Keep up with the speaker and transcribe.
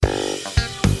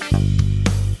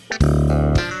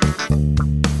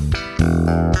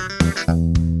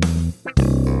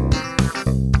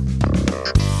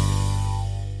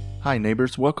Hi,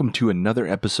 neighbors. Welcome to another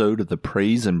episode of the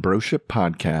Praise and Broship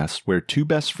podcast, where two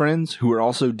best friends who are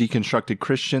also deconstructed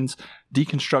Christians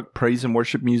deconstruct praise and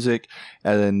worship music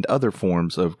and other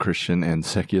forms of Christian and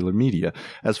secular media.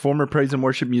 As former praise and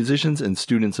worship musicians and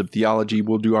students of theology,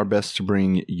 we'll do our best to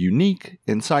bring unique,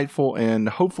 insightful, and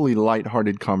hopefully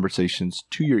lighthearted conversations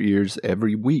to your ears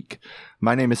every week.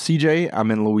 My name is CJ. I'm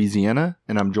in Louisiana,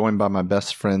 and I'm joined by my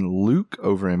best friend Luke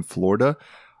over in Florida.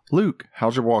 Luke,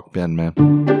 how's your walk been, man?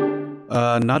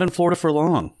 Not in Florida for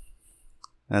long.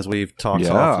 As we've talked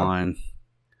offline,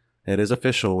 it is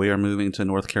official. We are moving to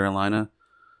North Carolina.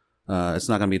 It's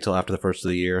not going to be until after the first of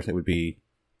the year. It would be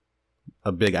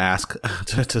a big ask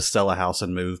to sell a house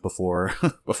and move before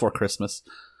Christmas.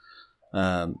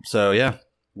 Sometime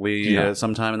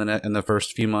in the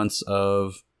first few months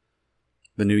of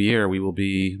the new year, we will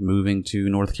be moving to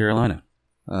North Carolina.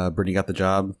 Brittany got the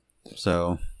job,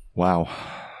 so wow.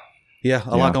 Yeah,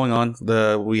 a lot going on.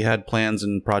 We had plans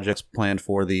and projects planned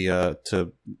for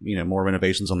more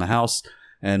renovations on the house,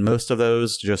 and most of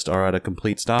those just are at a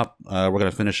complete stop. We're going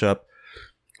to finish up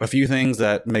a few things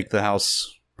that make the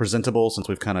house presentable, since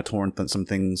we've kind of torn some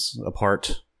things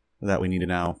apart that we need to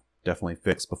now definitely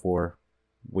fix before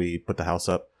we put the house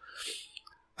up.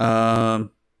 But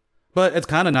it's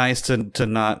kind of nice to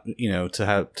not,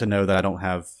 to know that I don't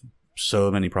have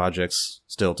so many projects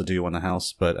still to do on the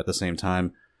house, but at the same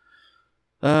time,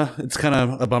 it's kind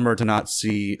of a bummer to not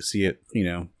see it,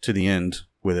 to the end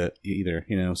with it either,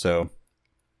 so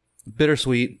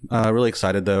bittersweet. Really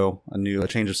excited though. A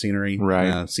change of scenery,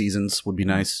 right? Seasons would be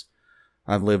nice.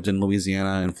 I've lived in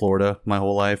Louisiana and Florida my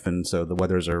whole life, and so the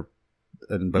weathers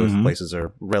in both places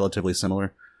are relatively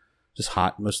similar. Just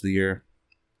hot most of the year.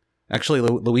 Actually,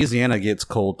 Louisiana gets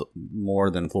cold more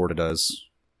than Florida does.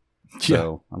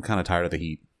 So I'm kind of tired of the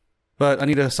heat. But I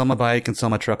need to sell my bike and sell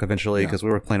my truck eventually, because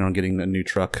we were planning on getting a new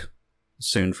truck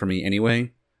soon for me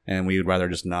anyway, and we would rather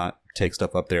just not take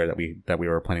stuff up there that we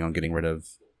were planning on getting rid of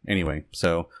anyway.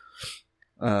 So,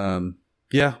 a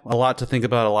lot to think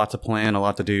about, a lot to plan, a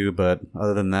lot to do. But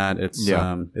other than that,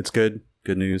 it's good.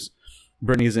 Good news.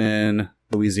 Brittany's in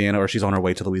Louisiana, or she's on her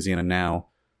way to Louisiana now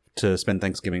to spend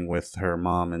Thanksgiving with her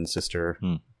mom and sister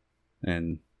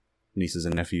and nieces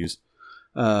and nephews.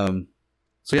 I'm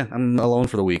alone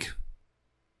for the week.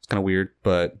 Kind of weird,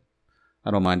 but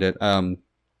I don't mind it.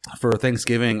 For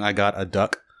Thanksgiving, I got a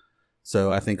duck,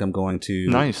 so I think I'm going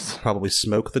to probably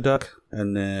smoke the duck,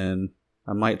 and then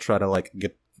I might try to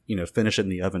finish it in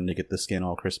the oven to get the skin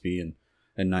all crispy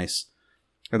and nice,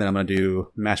 and then I'm gonna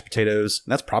do mashed potatoes.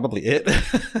 And that's probably it.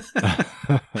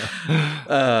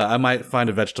 I might find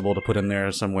a vegetable to put in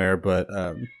there somewhere, but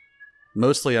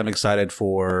mostly I'm excited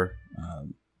for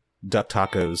duck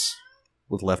tacos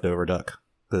with leftover duck.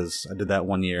 Because I did that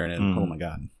one year, and oh my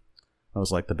god, that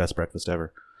was like the best breakfast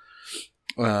ever.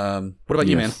 What about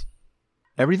you, man?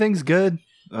 Everything's good.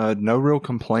 No real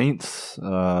complaints.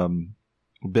 Been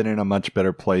in a much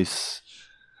better place,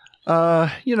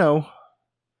 mental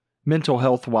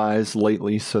health wise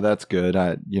lately, so that's good.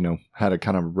 I, had a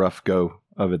kind of rough go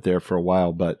of it there for a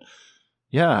while, but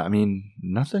yeah, I mean,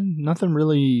 nothing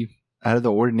really out of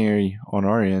the ordinary on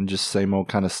our end. Just same old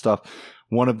kind of stuff.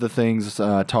 One of the things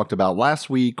I talked about last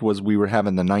week was we were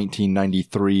having the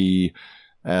 1993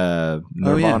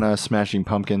 Nirvana Smashing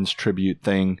Pumpkins tribute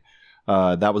thing.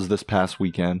 That was this past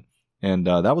weekend, and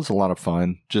that was a lot of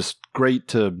fun. Just great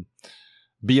to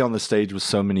be on the stage with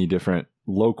so many different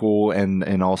local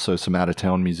and also some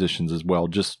out-of-town musicians as well.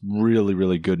 Just really,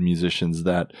 really good musicians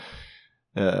that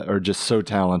are just so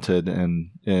talented, and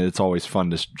it's always fun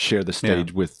to share the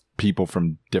stage with people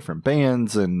from different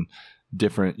bands and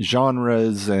different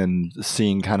genres, and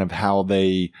seeing kind of how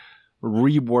they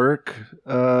rework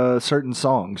certain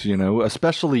songs,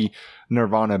 especially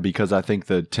Nirvana, because I think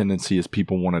the tendency is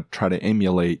people want to try to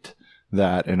emulate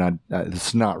that, and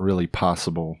it's not really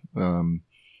possible.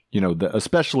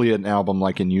 Especially an album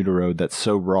like In Utero that's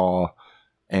so raw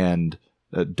and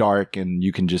dark, and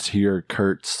you can just hear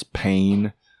Kurt's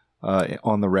pain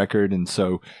on the record, and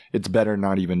so it's better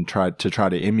not even try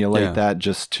to emulate that,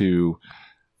 just to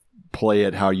play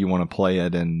it how you want to play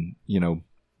it, and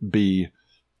be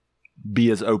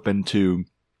as open to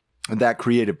that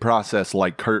creative process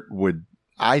like Kurt would.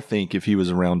 I think if he was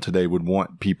around today, would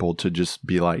want people to just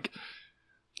be like,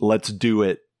 let's do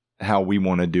it how we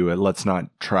want to do it. Let's not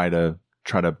try to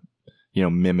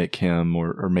mimic him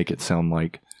or make it sound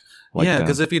like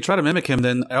because if you try to mimic him,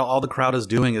 then all the crowd is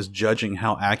doing is judging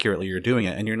how accurately you're doing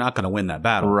it, and you're not going to win that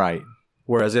battle, right?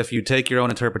 Whereas if you take your own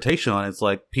interpretation on it, it's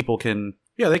like people can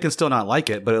they can still not like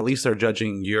it, but at least they're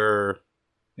judging your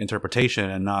interpretation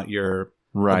and not your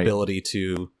ability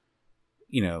to,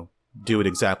 do it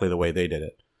exactly the way they did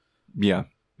it. Yeah.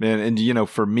 And you know,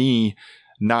 for me,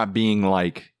 not being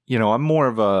like, you know, I'm more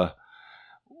of a,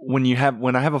 when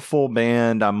I have a full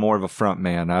band, I'm more of a front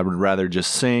man. I would rather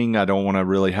just sing. I don't want to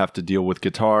really have to deal with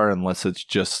guitar unless it's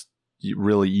just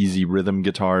really easy rhythm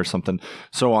guitar or something.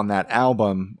 So on that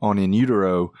album, on In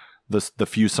Utero, the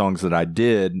few songs that I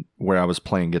did where I was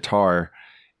playing guitar,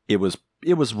 it was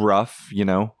rough, you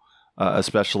know,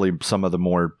 especially some of the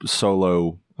more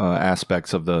solo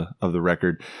aspects of the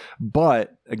record.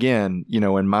 But again, you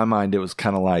know, in my mind, it was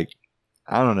kind of like,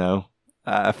 I don't know.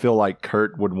 I feel like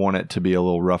Kurt would want it to be a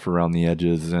little rough around the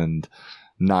edges and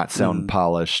not sound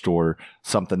polished, or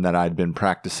something that I'd been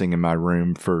practicing in my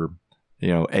room for, you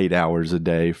know, 8 hours a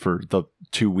day for the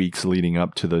 2 weeks leading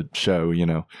up to the show. You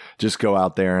know, just go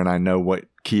out there and I know what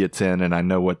key it's in and I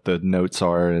know what the notes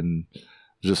are and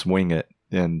just wing it.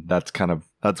 And that's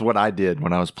what I did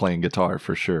when I was playing guitar,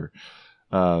 for sure.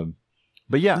 But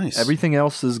yeah, nice. Everything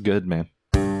else is good, man.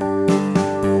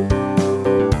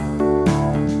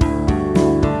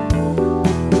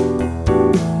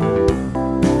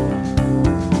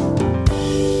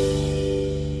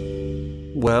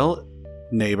 Well,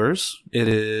 neighbors, it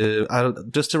is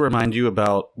just to remind you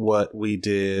about what we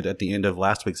did at the end of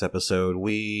last week's episode.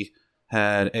 We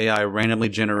had AI randomly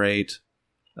generate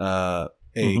a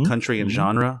country and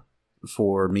genre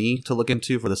for me to look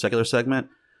into for the secular segment,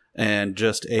 and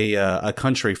just a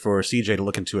country for CJ to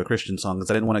look into a Christian song, because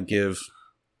I didn't want to give.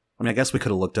 I mean, I guess we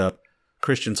could have looked up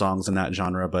Christian songs in that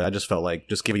genre, but I just felt like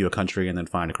just give you a country and then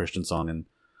find a Christian song.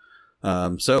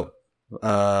 And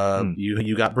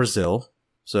you got Brazil.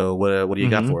 So what do you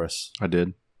got for us? I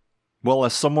did. Well,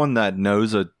 as someone that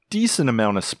knows a decent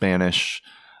amount of Spanish,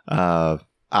 I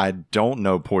don't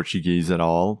know Portuguese at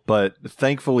all, but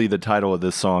thankfully the title of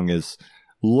this song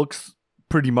looks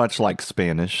pretty much like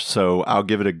Spanish, so I'll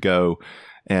give it a go,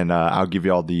 and I'll give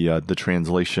you all the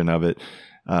translation of it.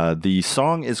 The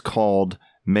song is called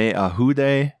Me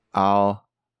Ajude al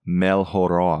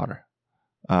Mejorar,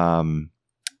 and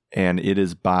it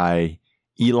is by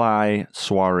Eli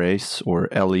Suarez, or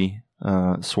Eli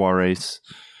Suarez.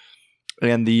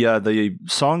 And the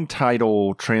song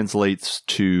title translates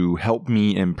to "Help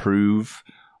Me Improve"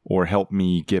 or "Help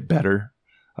Me Get Better,"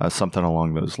 something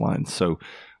along those lines. So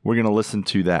we're going to listen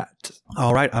to that.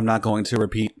 All right. I'm not going to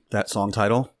repeat that song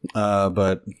title,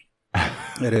 but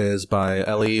it is by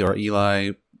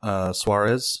Eli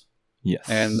Suarez. Yes.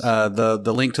 And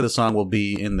the link to the song will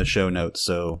be in the show notes,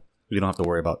 so you don't have to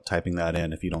worry about typing that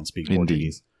in if you don't speak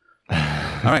Portuguese. All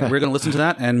right. We're going to listen to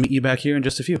that and meet you back here in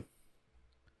just a few.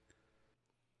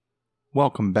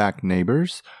 Welcome back,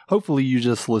 neighbors. Hopefully you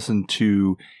just listened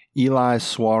to Eli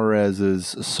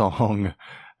Suarez's song,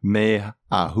 Me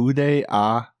Ajude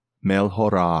a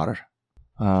Mejorar.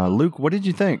 Luke, what did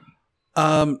you think?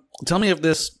 Tell me if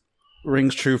this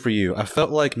rings true for you. I felt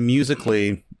like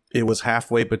musically it was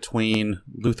halfway between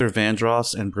Luther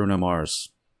Vandross and Bruno Mars.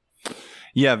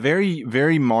 Yeah, very,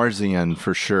 very Marsian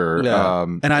for sure. Yeah.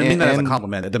 And I mean that as a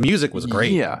compliment. The music was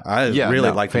great. Yeah, I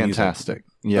really liked the music. Fantastic.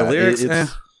 Yeah, the lyrics,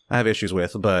 I have issues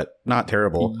with, but not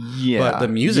terrible. Yeah, but the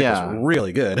music was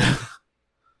really good.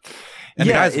 And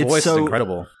the guy's voice is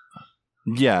incredible.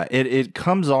 Yeah, it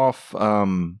comes off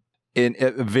in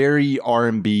very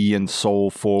R&B and soul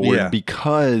forward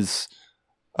because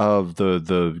of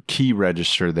the key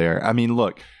register there. I mean,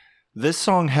 look, this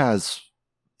song has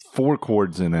 4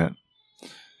 chords in it,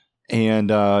 and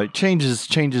changes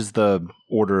the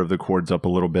order of the chords up a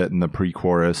little bit in the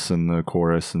pre-chorus and the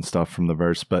chorus and stuff from the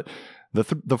verse. But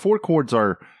the 4 chords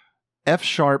are F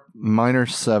sharp minor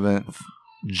 7th,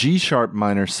 G sharp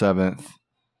minor 7th,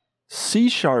 C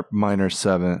sharp minor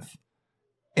 7th,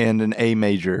 and an A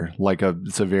major.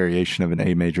 It's a variation of an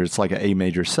A major. It's like an A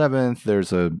major 7th.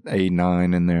 There's a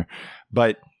A9 in there,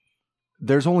 but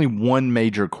there's only one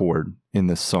major chord in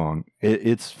this song.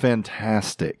 It's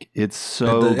fantastic. It's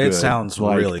so good. It sounds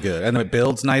really good, and it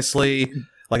builds nicely.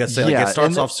 Like I said, it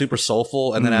starts off super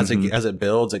soulful, and then as it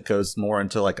builds, it goes more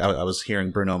into I was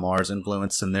hearing Bruno Mars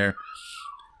influence in there.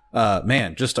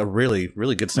 Man, just a really,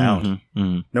 really good sound.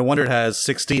 No wonder it has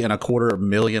 60.25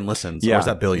 million listens. Yeah. Or is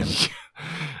that billion?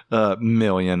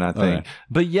 Million, I think. Okay.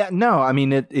 But yeah, no, I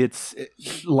mean, it's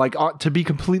like, to be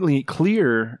completely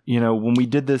clear, you know, when we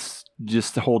did this,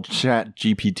 just the whole chat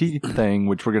GPT thing,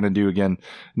 which we're going to do again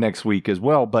next week as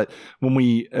well. But when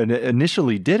we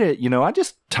initially did it, you know, I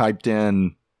just typed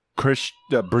in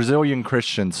Brazilian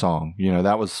Christian song. You know,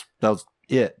 that was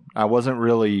it.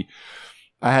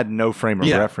 I had no frame of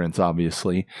reference,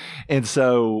 obviously. And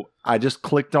so I just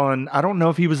clicked on, I don't know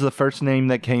if he was the first name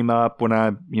that came up when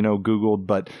I, you know, Googled,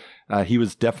 but he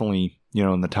was definitely, you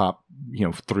know, in the top, you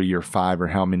know, 3 or 5 or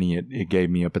how many it gave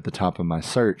me up at the top of my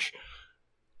search.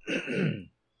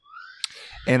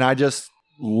 And I just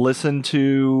listened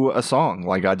to a song.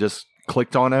 Like I just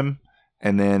clicked on him,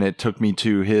 and then it took me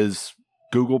to his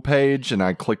Google page, and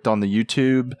I clicked on the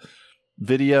YouTube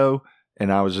video,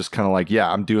 and I was just kind of like,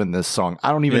 yeah, I'm doing this song.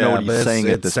 I don't even know what he's saying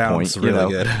at this point.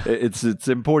 Really good. It's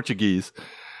in Portuguese.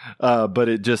 But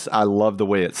I love the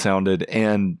way it sounded.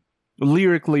 And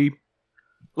lyrically,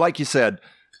 like you said,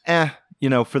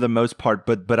 for the most part,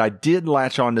 but I did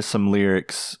latch on to some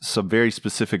lyrics, some very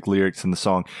specific lyrics in the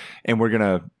song, and we're going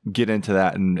to get into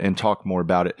that and talk more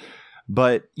about it.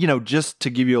 But, just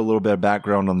to give you a little bit of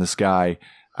background on this guy,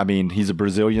 I mean, he's a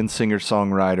Brazilian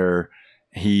singer-songwriter.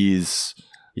 He's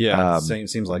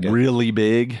seems like it. Really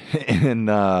big in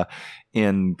the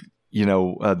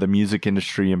music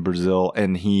industry in Brazil,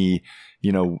 and he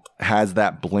has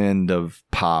that blend of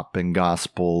pop and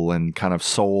gospel and kind of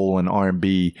soul and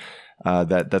R&B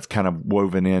that's kind of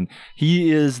woven in.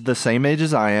 He is the same age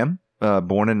as I am,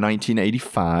 born in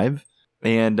 1985,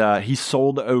 and he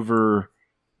sold over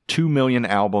 2 million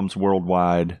albums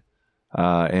worldwide,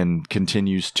 and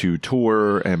continues to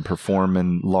tour and perform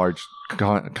in large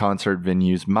concert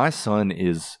venues. My son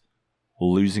is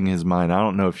losing his mind. I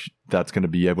don't know if that's going to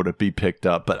be able to be picked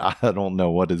up, but I don't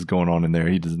know what is going on in there.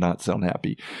 He does not sound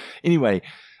happy. Anyway,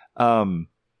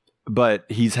 but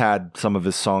he's had some of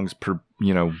his songs,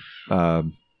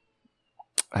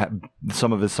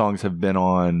 some of his songs have been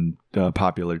on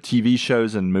popular TV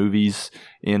shows and movies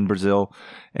in Brazil.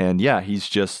 And yeah, he's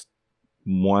just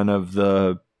one of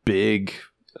the big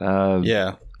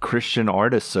Christian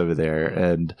artists over there,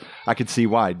 and I could see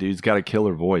why. Dude's got a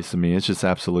killer voice. I mean, it's just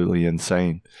absolutely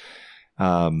insane.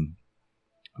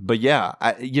 But yeah,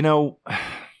 I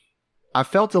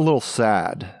felt a little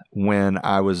sad when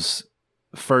I was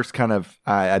first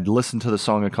I'd listened to the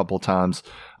song a couple of times.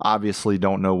 Obviously,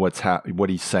 don't know what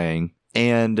he's saying,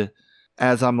 and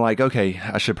as I'm like, okay,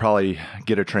 I should probably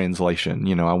get a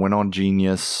translation. I went on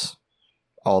Genius.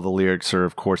 All the lyrics are,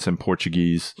 of course, in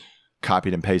Portuguese.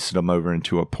 Copied and pasted them over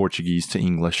into a Portuguese to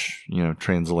English,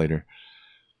 translator.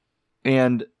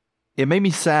 And it made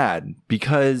me sad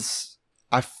because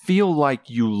I feel like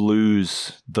you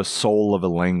lose the soul of a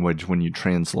language when you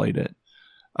translate it.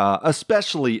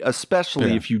 Especially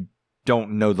if you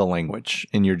don't know the language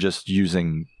and you're just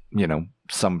using,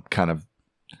 some kind of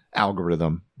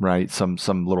algorithm, right? Some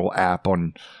little app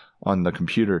on the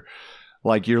computer.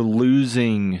 Like you're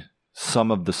losing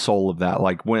some of the soul of that.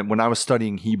 Like when I was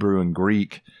studying Hebrew and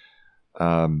Greek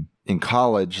in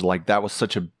college, like that was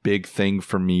such a big thing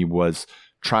for me, was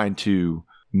trying to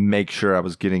make sure I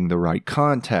was getting the right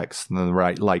context and the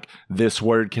right, like this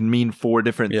word can mean 4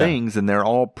 different things and they're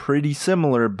all pretty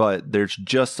similar, but there's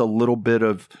just a little bit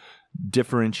of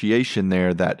differentiation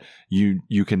there that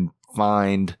you can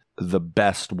find the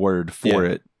best word for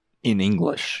it in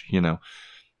English,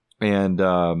 and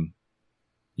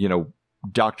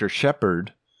Dr.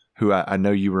 Shepard, who I know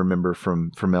you remember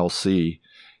from LC,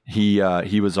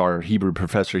 he was our Hebrew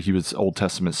professor. He was Old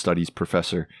Testament studies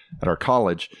professor at our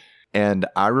college. And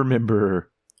I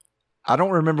don't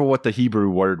remember what the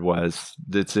Hebrew word was.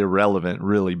 It's irrelevant,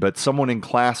 really. But someone in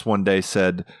class one day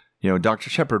said, Dr.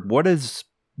 Shepard, what does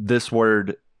this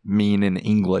word mean in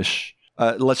English?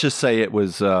 Let's just say it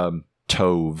was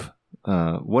tov.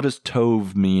 What does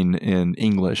tov mean in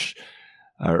English?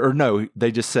 Or no,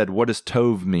 they just said, what does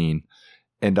tov mean?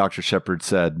 And Dr. Shepard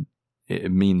said,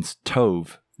 it means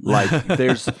tov. Like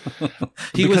there's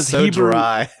he was so Hebrew,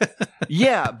 dry.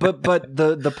 Yeah, but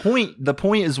the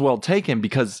point is well taken,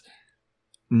 because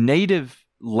native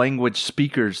language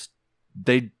speakers,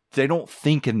 they don't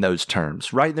think in those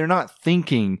terms, right? They're not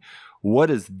thinking, what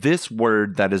does this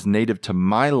word that is native to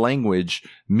my language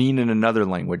mean in another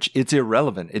language? It's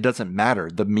irrelevant. It doesn't matter.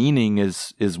 The meaning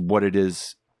is what it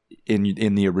is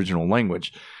in the original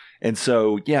language. And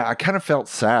so, yeah, I kind of felt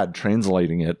sad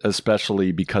translating it,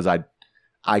 especially because I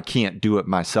can't do it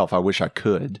myself. I wish I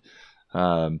could.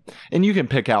 And you can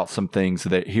pick out some things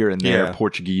that here and there,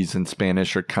 Portuguese and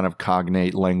Spanish are kind of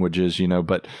cognate languages,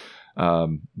 but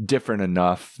different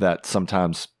enough that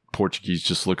sometimes Portuguese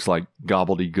just looks like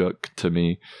gobbledygook to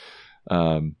me.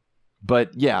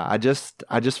 But yeah, I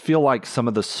just feel like some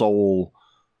of the soul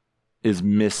is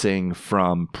missing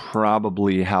from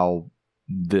probably how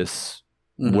this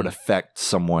would affect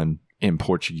someone in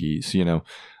Portuguese,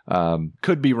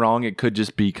 Could be wrong. It could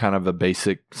just be kind of a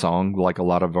basic song, like a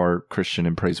lot of our Christian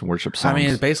and praise and worship songs. I mean,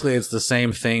 it's the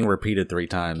same thing repeated 3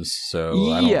 times,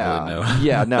 so I don't really know.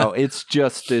 Yeah, no, it's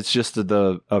just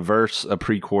a verse, a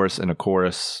pre-chorus, and a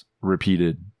chorus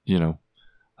repeated,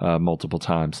 multiple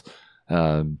times.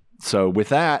 So with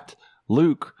that,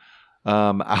 Luke,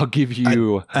 I'll give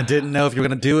you... I didn't know if you were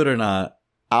going to do it or not.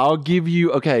 I'll give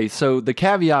you. Okay, so the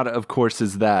caveat, of course,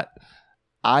 is that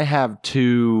I have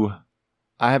two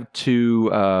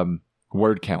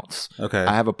word counts. Okay.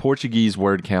 I have a Portuguese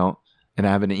word count and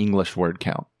I have an English word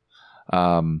count.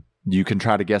 You can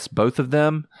try to guess both of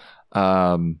them.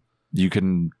 You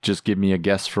can just give me a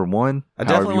guess for one. I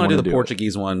definitely want to do the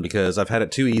Portuguese one because I've had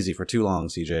it too easy for too long,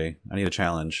 CJ. I need a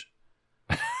challenge.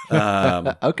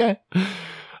 Okay.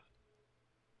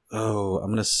 Oh, I'm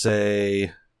going to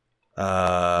say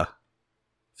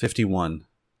 51.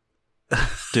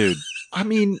 Dude, I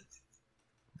mean...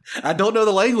 I don't know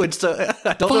the language, so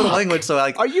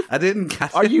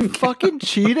Are you fucking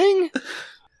cheating?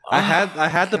 I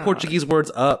had the Portuguese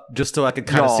words up just so I could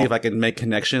kind of see if I could make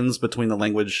connections between the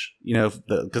language,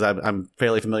 because I'm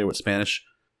fairly familiar with Spanish.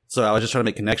 So I was just trying to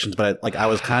make connections, but I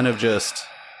was kind of just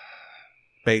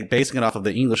basing it off of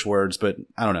the English words, but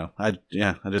I don't know. I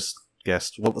just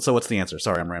guessed. So what's the answer?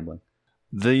 Sorry, I'm rambling.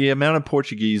 The amount of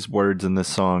Portuguese words in this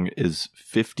song is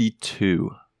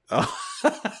 52. Oh.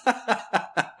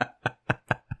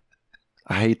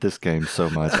 I hate this game so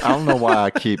much. I don't know why I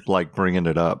keep bringing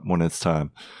it up when it's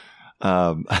time.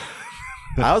 I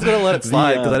was going to let it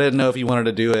slide because I didn't know if you wanted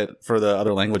to do it for the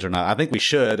other language or not. I think we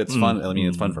should. It's fun. I mean,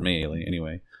 it's fun for me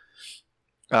anyway.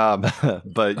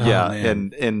 But yeah,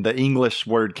 and the English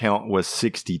word count was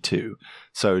 62.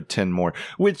 So 10 more,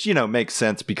 which, makes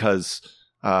sense because,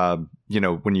 when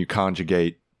you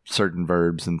conjugate certain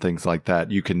verbs and things like that,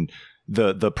 you can,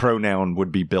 the pronoun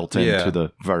would be built into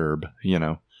the verb,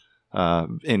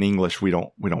 in English, we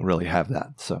don't really have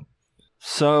that.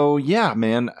 So yeah,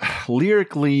 man,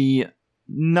 lyrically,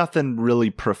 nothing really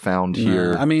profound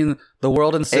here. I mean, the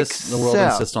world insists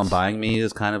on buying me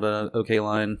is kind of a okay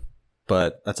line,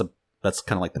 but that's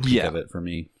kind of like the peak of it for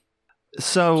me.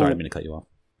 So sorry, I didn't mean to cut you off.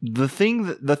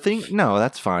 No,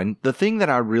 that's fine. The thing that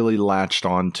I really latched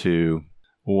onto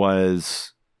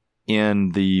was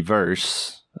in the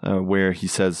verse where he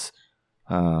says,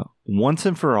 once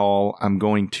and for all, I'm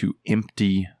going to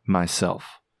empty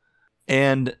myself.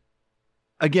 And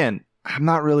again, I'm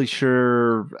not really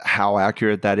sure how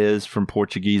accurate that is from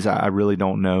Portuguese. I really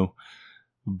don't know.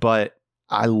 But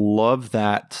I love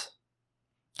that.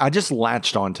 I just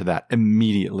latched onto that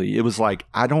immediately. It was like,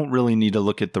 I don't really need to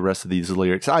look at the rest of these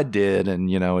lyrics. I did.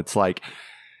 And, it's like,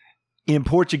 in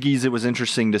Portuguese, it was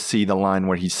interesting to see the line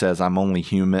where he says, I'm only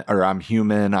human, or I'm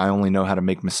human. I only know how to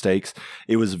make mistakes.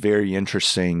 It was very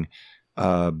interesting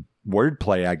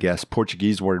wordplay, I guess,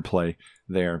 Portuguese wordplay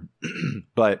there.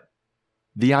 But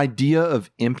the idea of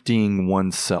emptying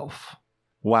oneself.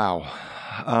 Wow.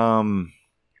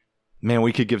 Man,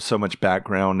 we could give so much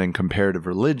background in comparative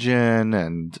religion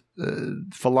and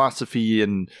philosophy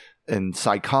and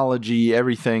psychology,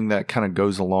 everything that kind of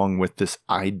goes along with this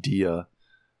idea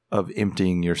of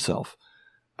emptying yourself.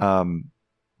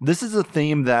 This is a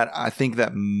theme that I think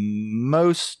that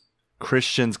most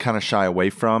Christians kind of shy away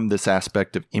from, this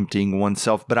aspect of emptying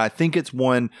oneself, but I think it's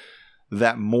one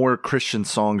that more Christian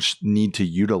songs need to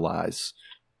utilize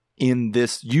in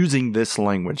this, using this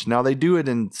language. Now, they do it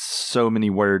in so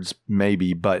many words,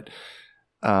 maybe, but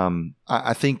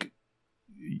I think,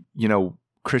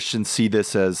 Christians see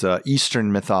this as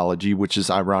Eastern mythology, which is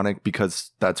ironic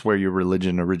because that's where your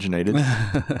religion originated,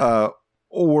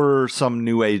 or some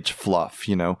New Age fluff,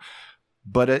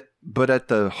 But at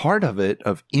the heart of it,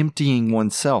 of emptying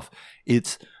oneself,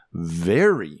 it's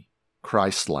very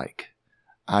Christ-like.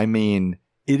 I mean,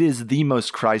 it is the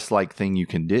most Christ-like thing you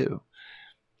can do.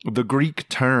 The Greek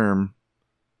term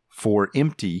for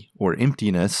empty or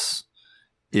emptiness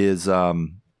is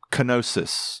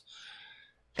kenosis.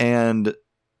 And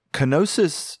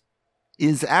kenosis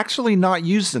is actually not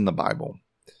used in the Bible.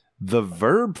 The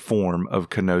verb form of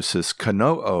kenosis,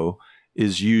 kenoo,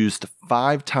 is used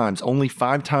 5 times, only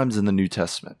 5 times in the New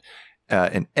Testament.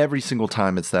 And every single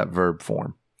time it's that verb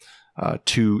form.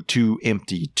 To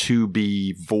empty, to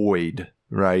be void,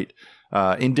 right?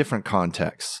 In different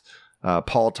contexts.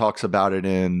 Paul talks about it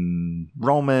in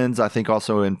Romans. I think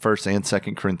also in 1st and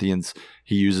 2nd Corinthians,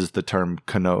 he uses the term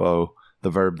kenoo, the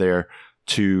verb there,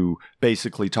 to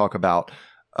basically talk about,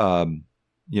 I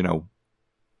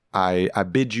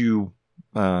bid you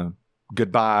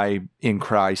goodbye in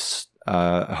Christ.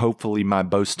 Hopefully my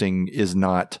boasting is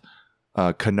not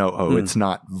kenoo. It's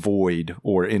not void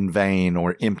or in vain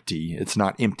or empty. It's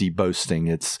not empty boasting.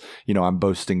 It's, I'm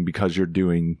boasting because you're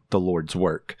doing the Lord's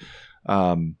work.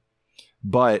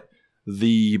 But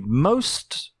the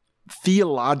most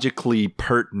theologically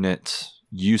pertinent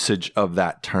usage of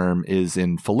that term is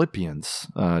in Philippians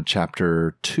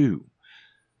chapter 2.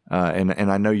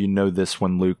 And I know you know this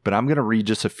one, Luke, but I'm going to read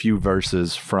just a few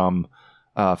verses from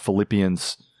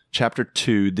Philippians chapter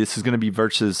 2. This is going to be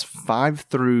verses 5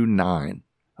 through 9.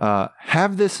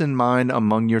 Have this in mind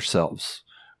among yourselves,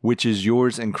 which is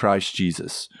yours in Christ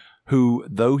Jesus, who,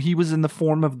 though he was in the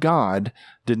form of God,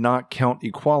 did not count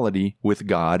equality with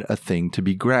God a thing to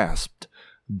be grasped,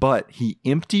 but he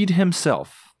emptied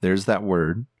himself, there's that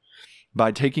word,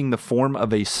 by taking the form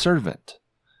of a servant,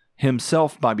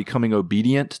 himself by becoming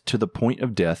obedient to the point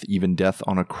of death, even death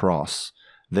on a cross.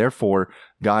 Therefore,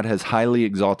 God has highly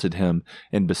exalted him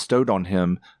and bestowed on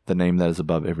him the name that is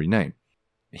above every name.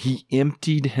 He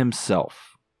emptied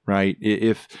himself, right?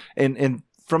 And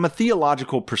from a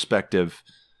theological perspective,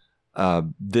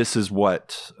 this is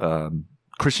what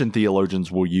Christian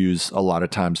theologians will use a lot of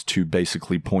times to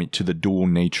basically point to the dual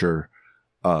nature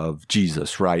of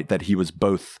Jesus, right? That he was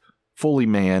both fully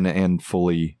man and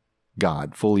fully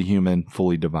God, fully human,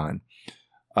 fully divine.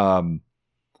 And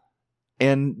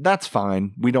that's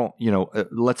fine. We don't,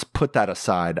 let's put that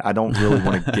aside. I don't really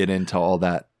want to get into all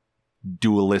that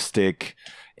dualistic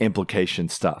implication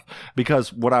stuff,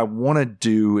 because what I want to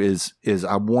do is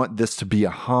I want this to be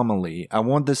a homily. I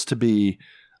want this to be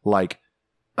like,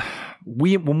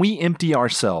 when we empty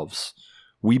ourselves,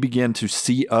 we begin to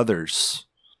see others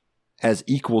as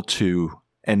equal to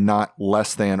and not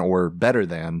less than or better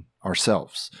than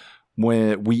ourselves.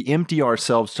 When we empty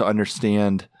ourselves to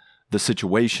understand the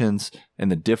situations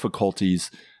and the difficulties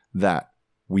that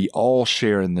we all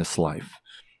share in this life,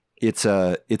 it's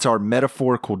our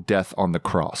metaphorical death on the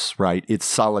cross, right? It's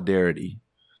solidarity.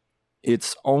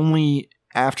 It's only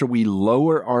after we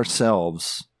lower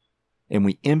ourselves and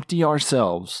we empty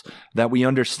ourselves that we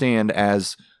understand,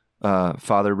 as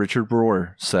Father Richard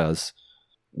Rohr says,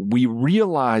 we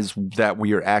realize that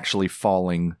we are actually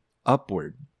falling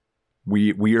upward.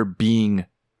 We are being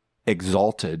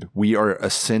exalted. We are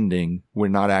ascending. We're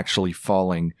not actually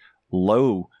falling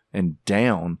low and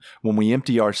down. When we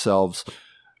empty ourselves,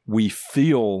 we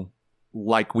feel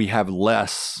like we have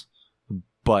less,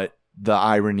 but the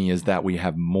irony is that we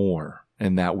have more,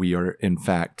 and that we are, in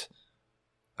fact,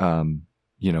 an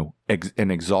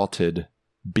exalted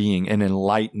being, an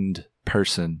enlightened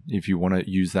person, if you want to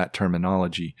use that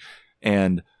terminology.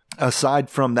 And aside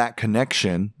from that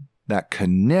connection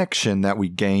that we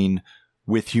gain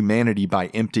with humanity by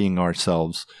emptying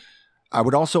ourselves, I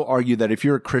would also argue that if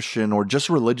you're a Christian or just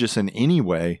religious in any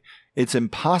way, it's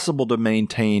impossible to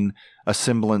maintain a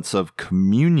semblance of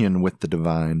communion with the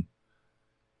divine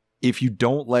if you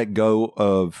don't let go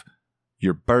of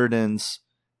your burdens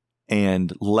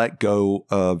and let go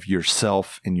of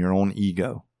yourself and your own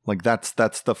ego. Like that's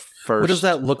the first. What does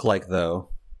that look like, though?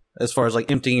 As far as like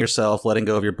emptying yourself, letting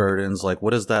go of your burdens, like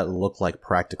what does that look like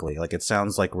practically? Like it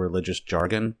sounds like religious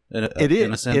jargon. In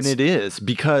a sense. And it is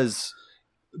because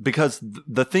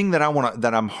the thing that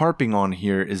I'm harping on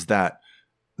here is that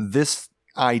this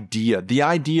idea, the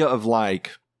idea of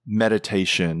like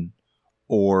meditation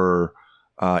or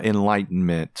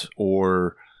enlightenment,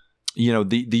 or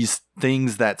these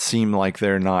things that seem like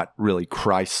they're not really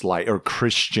Christ-like or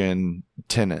Christian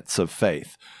tenets of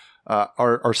faith,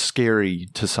 are scary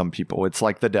to some people. It's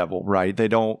like the devil, right? They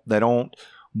don't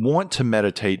want to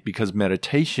meditate because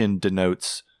meditation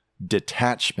denotes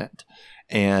detachment,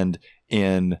 and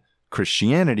in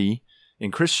Christianity, in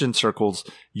Christian circles,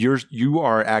 you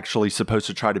are actually supposed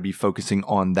to try to be focusing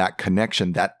on that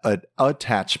connection, that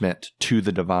attachment to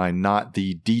the divine, not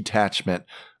the detachment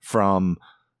from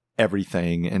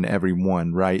everything and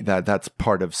everyone, right? That's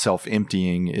part of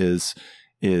self-emptying is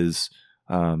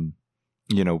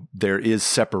there is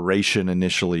separation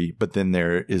initially, but then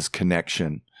there is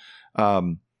connection.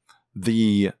 In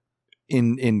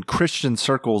Christian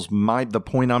circles, the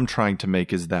point I'm trying to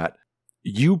make is that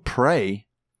you pray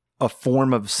a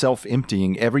form of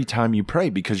self-emptying every time you pray,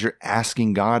 because you're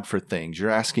asking God for things. You're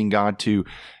asking God to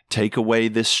take away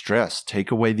this stress,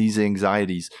 take away these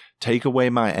anxieties, take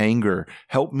away my anger,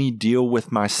 help me deal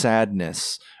with my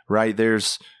sadness, right?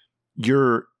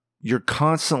 You're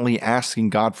constantly asking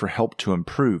God for help to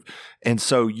improve. And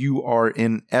so you are,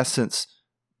 in essence,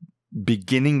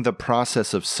 beginning the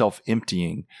process of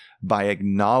self-emptying by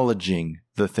acknowledging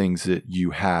the things that you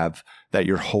have that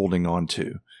you're holding on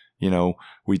to.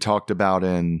 We talked about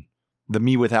in the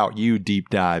Me Without You deep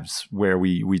dives where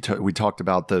we talked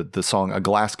about the song, "A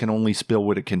glass can only spill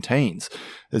what it contains."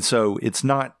 And so it's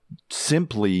not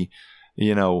simply,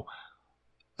 trying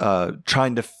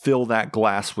to fill that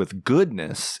glass with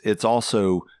goodness. It's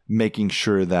also making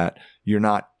sure that you're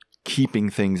not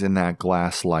keeping things in that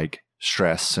glass like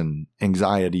stress and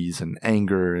anxieties and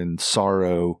anger and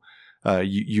sorrow.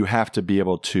 You have to be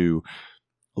able to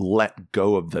let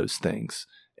go of those things.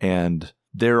 And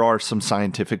there are some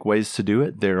scientific ways to do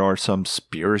it. There are some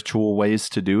spiritual ways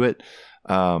to do it.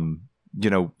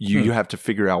 You have to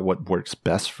figure out what works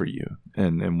best for you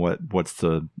and what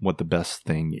the best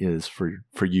thing is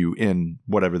for you in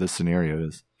whatever the scenario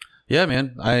is. Yeah,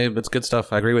 man, it's good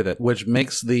stuff. I agree with it, which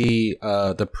makes the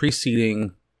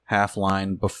preceding half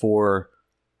line before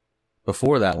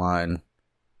that line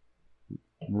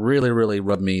really, really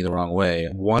rubbed me the wrong way.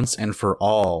 Once and for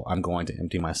all, I'm going to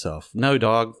empty myself. No,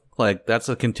 dog. Like, that's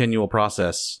a continual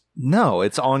process. No,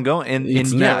 it's ongoing. And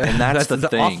that's the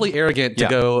thing. Awfully arrogant to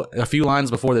go a few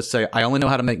lines before this say, I only know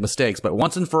how to make mistakes, but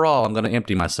once and for all, I'm going to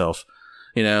empty myself.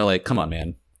 Like, come on,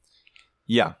 man.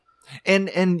 Yeah. And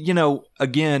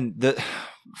again,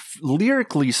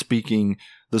 lyrically speaking,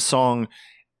 the song,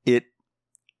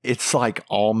 it's like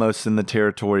almost in the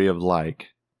territory of like,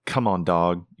 come on,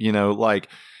 dog. Like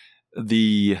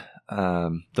the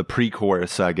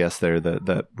pre-chorus, I guess there,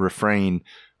 the refrain,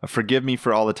 forgive me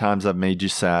for all the times I've made you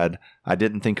sad. I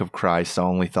didn't think of Christ. I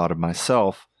only thought of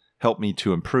myself. Help me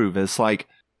to improve. It's like,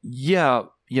 yeah,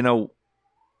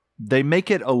 they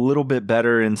make it a little bit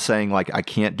better in saying like, I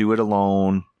can't do it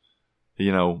alone,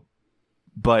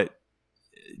 but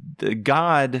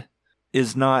God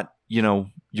is not,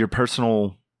 your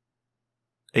personal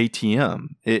ATM.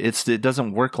 It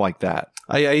doesn't work like that.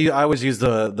 I always use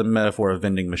the metaphor of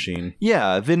vending machine.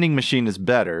 Yeah, a vending machine is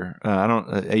better. I don't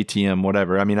ATM,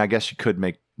 whatever. I mean, I guess you could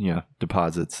make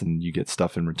deposits and you get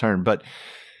stuff in return, but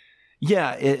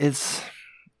yeah,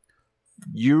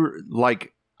 you're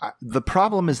like the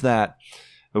problem is that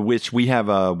which we have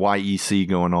a YEC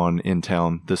going on in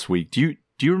town this week. Do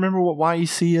you remember what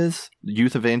YEC is?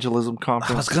 Youth Evangelism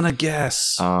Conference. I was gonna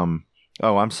guess.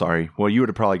 Oh, I'm sorry. Well, you would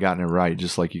have probably gotten it right,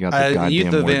 just like you got the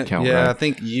goddamn word count right. I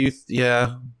think youth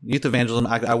evangelism.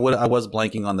 I was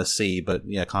blanking on the C, but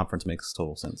yeah, conference makes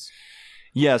total sense.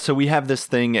 Yeah, so we have this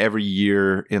thing every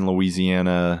year in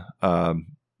Louisiana.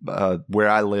 Where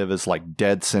I live is like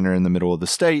dead center in the middle of the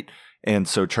state, and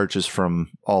so churches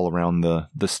from all around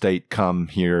the state come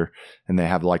here, and they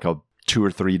have like a 2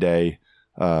 or 3 day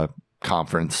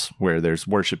conference where there's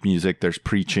worship music, there's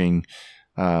preaching.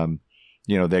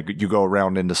 You go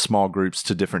around into small groups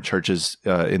to different churches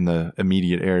in the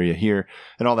immediate area here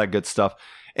and all that good stuff.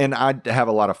 And I have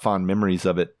a lot of fond memories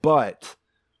of it. But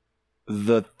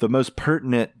the most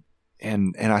pertinent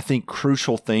and I think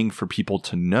crucial thing for people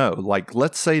to know, like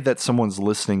let's say that someone's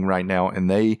listening right now and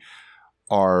they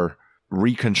are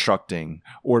reconstructing,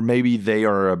 or maybe they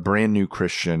are a brand new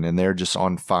Christian and they're just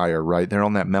on fire, right? They're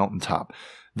on that mountaintop.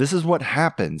 This is what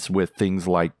happens with things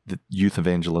like the Youth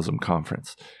Evangelism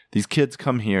Conference. These kids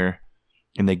come here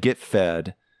and they get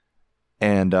fed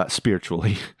and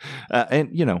spiritually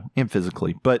and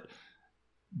physically, but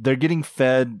they're getting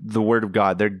fed the Word of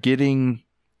God. They're getting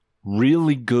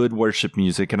really good worship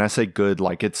music. And I say good,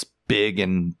 like it's big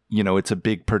and, it's a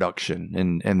big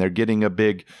production and they're getting a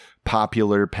big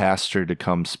popular pastor to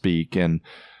come speak. And,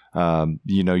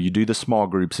 you do the small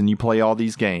groups and you play all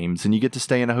these games and you get to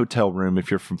stay in a hotel room if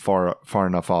you're from far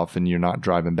enough off and you're not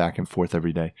driving back and forth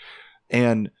every day.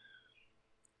 And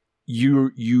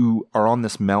you are on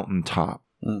this mountaintop.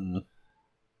 Mm-hmm.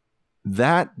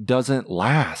 That doesn't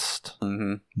last.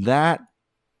 Mm-hmm. That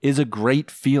is a great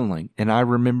feeling. And I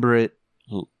remember it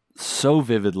so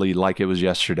vividly like it was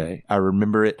yesterday. I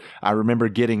remember it. I remember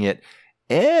getting it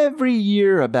every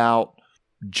year about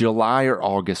July or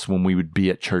August when we would be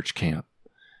at church camp.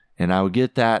 And I would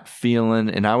get that feeling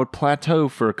and I would plateau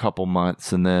for a couple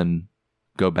months and then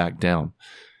go back down.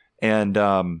 And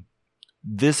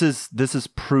this is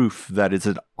proof that it's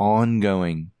an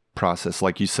ongoing process.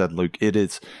 Like you said, Luke, it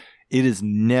is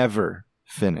never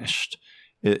finished.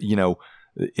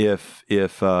 If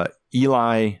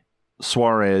Eli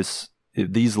Suarez,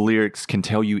 if these lyrics can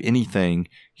tell you anything,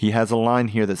 he has a line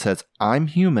here that says, "I'm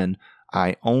human.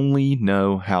 I only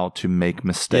know how to make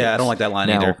mistakes." Yeah, I don't like that line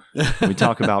either. We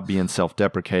talk about being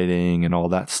self-deprecating and all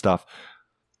that stuff.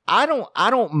 I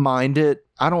don't mind it.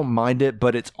 I don't mind it,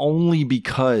 but it's only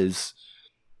because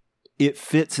it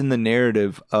fits in the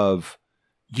narrative of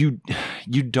you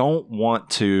don't want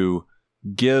to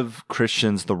give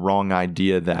Christians the wrong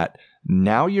idea that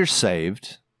now you're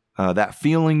saved. That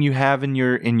feeling you have in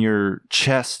your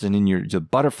chest and in the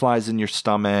butterflies in your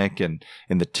stomach and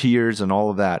the tears and all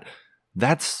of that,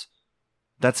 that's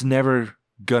never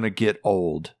gonna get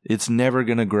old. It's never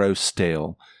gonna grow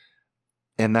stale.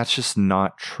 And that's just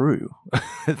not true.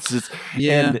 It's just,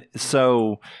 yeah. And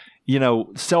so,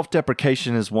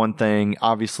 self-deprecation is one thing.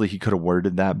 Obviously, he could have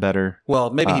worded that better. Well,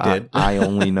 maybe he did. I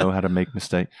only know how to make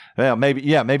mistakes. Well,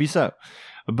 maybe so.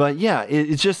 But yeah,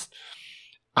 it's just,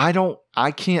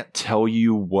 I can't tell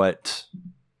you what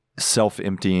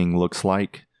self-emptying looks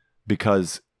like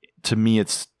because to me,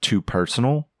 it's too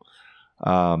personal.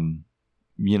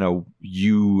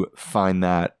 you find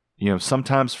that,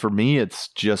 sometimes for me, it's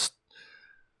just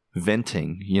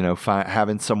venting,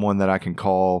 having someone that I can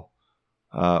call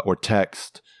or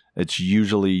text. It's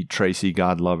usually Tracy,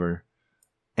 God lover.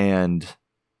 And,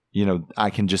 I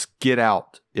can just get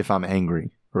out if I'm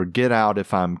angry or get out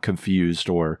if I'm confused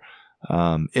or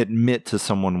admit to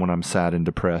someone when I'm sad and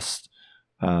depressed.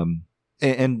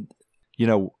 And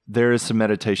there is some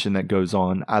meditation that goes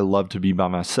on. I love to be by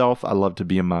myself. I love to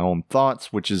be in my own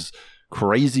thoughts, which is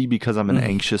crazy because I'm an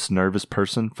anxious, nervous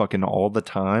person fucking all the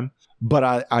time.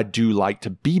 But I do like to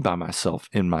be by myself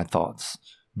in my thoughts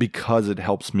because it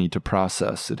helps me to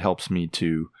process. It helps me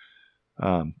to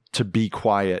be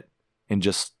quiet and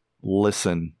just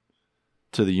listen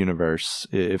to the universe.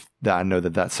 I know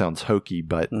that sounds hokey,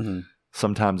 but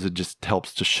sometimes it just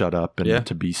helps to shut up and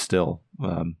to be still,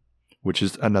 which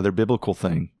is another biblical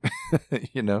thing.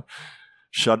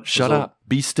 Shut up,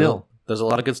 be still. There's a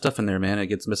lot of good stuff in there, man. It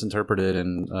gets misinterpreted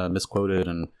and misquoted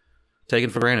and taken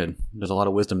for granted. There's a lot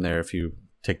of wisdom there if you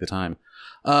take the time.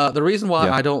 The reason why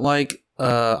I don't like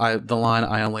the line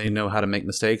 "I only know how to make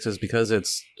mistakes" is because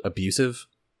it's abusive.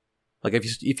 Like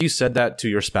if you said that to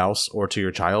your spouse or to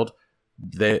your child,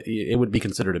 it would be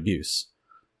considered abuse.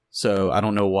 So I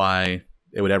don't know why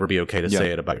it would ever be okay to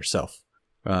say it about yourself,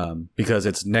 because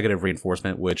it's negative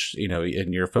reinforcement, which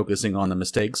and you're focusing on the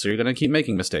mistakes, so you're going to keep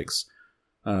making mistakes.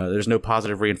 There's no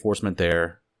positive reinforcement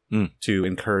there to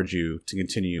encourage you to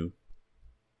continue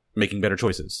making better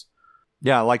choices.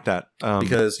 Yeah, I like that.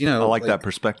 Because, I like that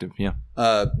perspective. Yeah.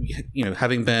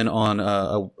 Having been on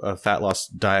a fat loss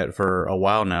diet for a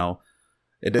while now,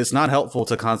 it is not helpful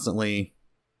to constantly,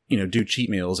 do cheat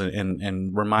meals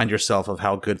and remind yourself of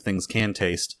how good things can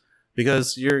taste,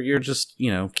 because you're just,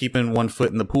 keeping one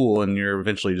foot in the pool and you're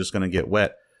eventually just going to get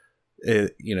wet,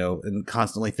 and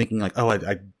constantly thinking like, oh,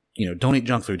 I don't eat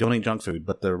junk food,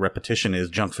 but the repetition is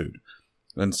junk food.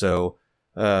 And so,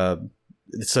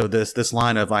 this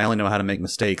line of "I only know how to make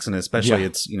mistakes," and especially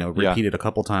it's repeated a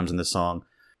couple times in this song.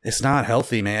 It's not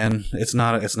healthy, man. It's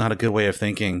not a good way of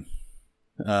thinking,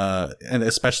 and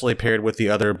especially paired with the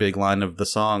other big line of the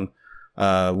song,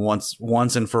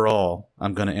 once and for all,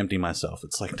 I'm gonna empty myself.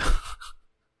 It's like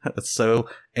it's so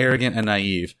arrogant and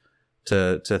naive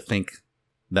to think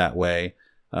that way.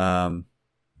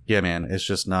 Yeah, man, it's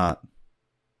just not.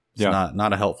 It's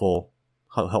not a helpful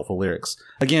lyrics.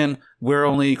 Again, we're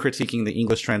only critiquing the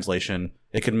English translation.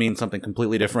 It could mean something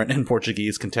completely different in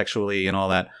Portuguese contextually and all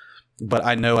that. But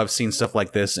I know I've seen stuff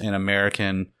like this in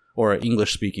American or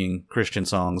English-speaking Christian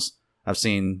songs. I've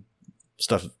seen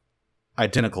stuff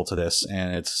identical to this,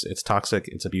 and it's toxic,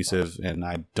 it's abusive, and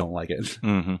I don't like it.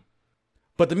 Mm-hmm.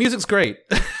 But the music's great.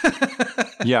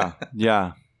 Yeah,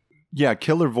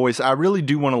 killer voice. I really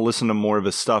do want to listen to more of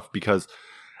his stuff because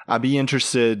I'd be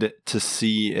interested to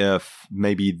see if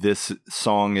maybe this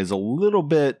song is a little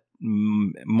bit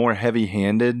more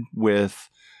heavy-handed with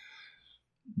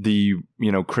the,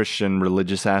 Christian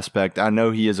religious aspect. I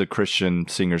know he is a Christian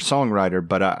singer-songwriter,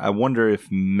 but I wonder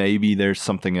if maybe there's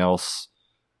something else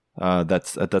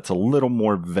that's a little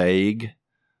more vague,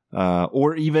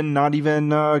 or even not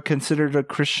even considered a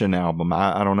Christian album.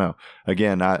 I don't know.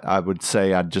 Again, I would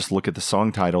say I'd just look at the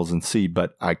song titles and see,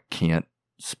 but I can't.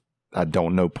 I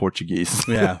don't know Portuguese.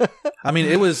 Yeah. I mean,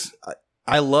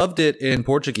 I loved it in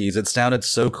Portuguese. It sounded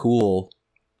so cool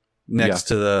next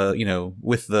to the,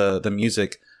 with the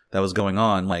music that was going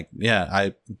on. Like,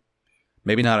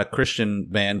 maybe not a Christian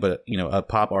band, but, a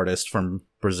pop artist from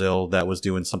Brazil that was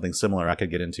doing something similar I could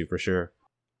get into for sure.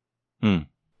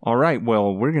 All right.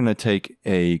 Well, we're going to take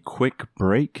a quick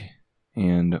break.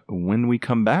 And when we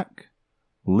come back,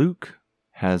 Luke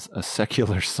has a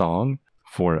secular song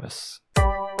for us.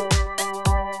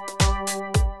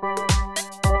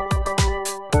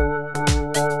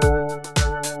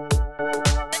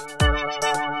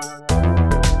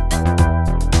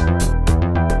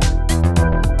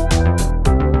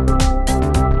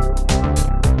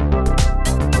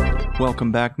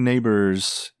 Welcome back,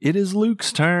 neighbors. It is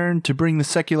Luke's turn to bring the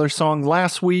secular song.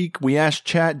 Last week, we asked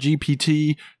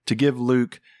ChatGPT to give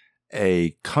Luke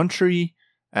a country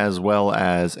as well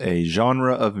as a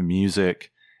genre of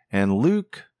music. And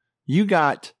Luke, you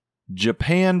got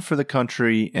Japan for the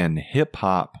country and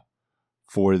hip-hop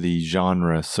for the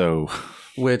genre. So,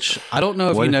 which, I don't know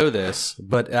if you know this,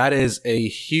 but that is a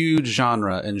huge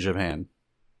genre in Japan.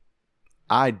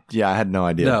 I had no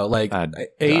idea. No, like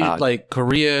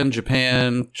Korean,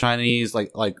 Japan, Chinese,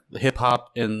 like hip hop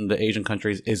in the Asian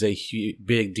countries is a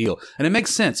big deal, and it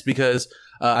makes sense because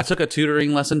I took a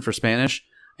tutoring lesson for Spanish,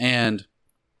 and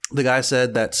the guy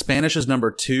said that Spanish is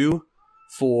number 2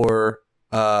 for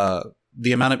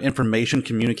the amount of information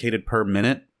communicated per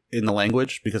minute in the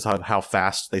language because of how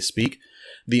fast they speak.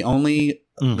 The only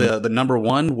the number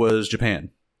one was Japan.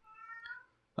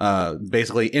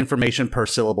 Basically information per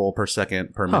syllable per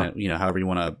second per minute, however you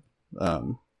want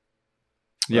to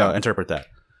interpret that.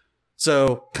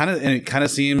 So it kind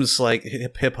of seems like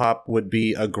hip hop would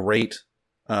be a great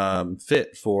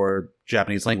fit for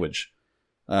Japanese language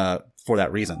for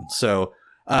that reason. So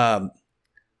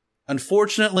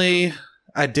unfortunately,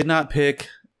 I did not pick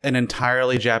an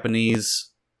entirely Japanese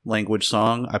language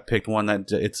song. I picked one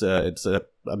that it's a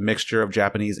mixture of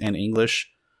Japanese and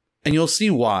English, and you'll see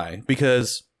why,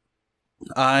 because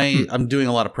I'm doing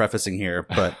a lot of prefacing here,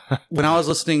 but when I was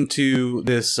listening to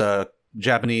this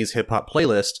Japanese hip hop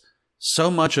playlist,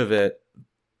 so much of it,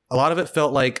 a lot of it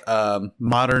felt like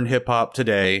modern hip hop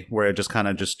today, where it just kind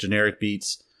of just generic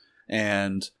beats,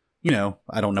 and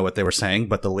I don't know what they were saying,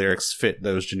 but the lyrics fit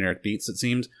those generic beats, it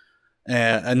seemed.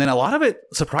 And then a lot of it,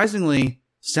 surprisingly,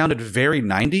 sounded very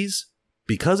 90s,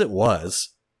 because it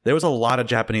was. There was a lot of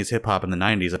Japanese hip hop in the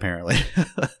 90s, apparently,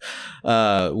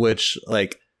 which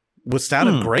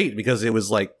sounded great because it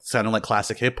was sounding like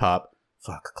classic hip hop.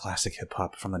 Fuck, classic hip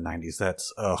hop from the 90s. That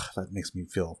makes me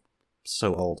feel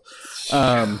so old.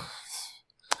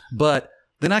 But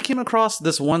then I came across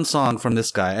this one song from this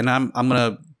guy, and I'm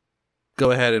gonna go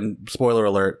ahead and spoiler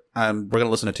alert. We're gonna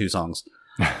listen to two songs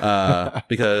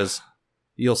because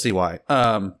you'll see why.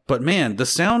 But man, the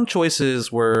sound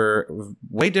choices were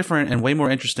way different and way more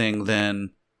interesting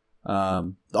than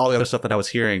all the other stuff that I was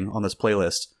hearing on this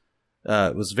playlist.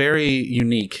 It was very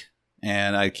unique,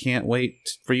 and I can't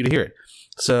wait for you to hear it.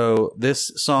 So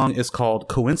this song is called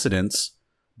 "Coincidence"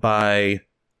 by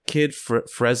Kid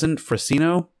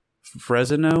Fresino.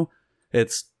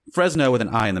 It's Fresno with an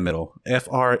I in the middle.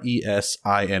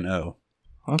 Fresino.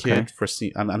 Okay. Kid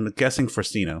Fresino. I'm guessing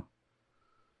Fresino,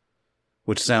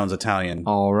 which sounds Italian.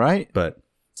 All right, but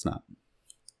it's not.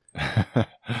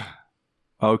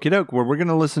 Okie doke. Well, we're going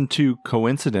to listen to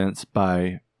 "Coincidence"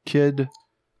 by Kid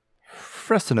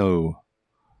Fresno,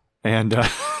 and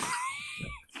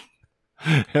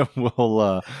and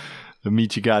we'll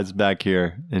meet you guys back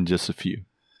here in just a few.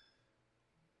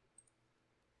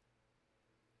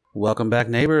 Welcome back,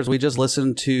 neighbors. We just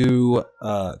listened to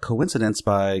 "Coincidence"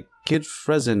 by Kid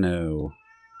Fresino.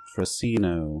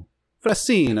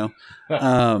 CJ,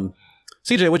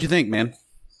 what'd you think, man?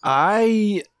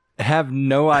 I have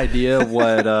no idea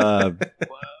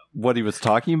what he was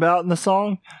talking about in the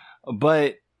song,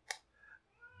 but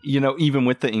even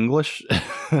with the English,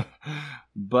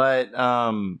 but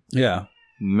yeah,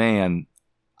 man,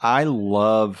 I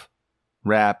love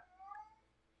rap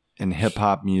and hip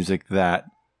hop music that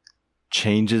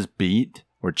changes beat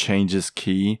or changes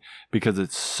key, because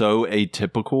it's so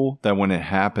atypical that when it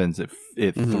happens, it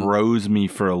throws me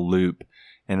for a loop,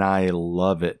 and I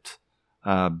love it.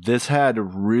 This had a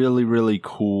really, really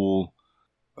cool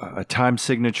a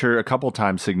couple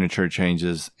time signature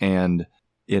changes, and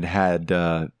it had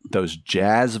those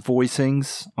jazz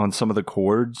voicings on some of the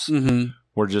chords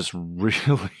were just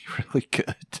really, really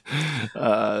good.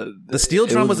 The steel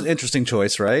drum was an interesting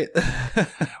choice, right?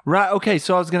 Right. Okay.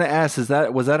 So I was going to ask: is that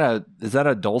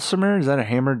a dulcimer? Is that a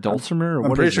hammered dulcimer? Or I'm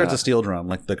what pretty is sure that? it's a steel drum,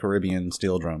 like the Caribbean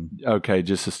steel drum. Okay,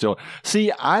 just a steel.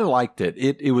 See, I liked it.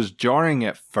 It was jarring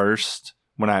at first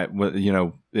when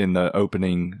in the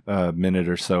opening minute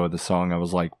or so of the song. I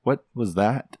was like, "What was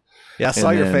that?" Yeah, I saw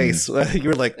your face. You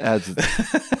were like, as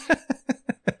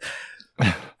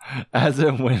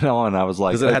it went on, I was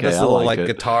like, because it had this little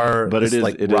guitar, but it is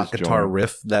rock guitar jarring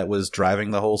riff that was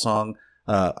driving the whole song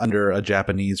under a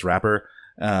Japanese rapper,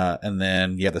 and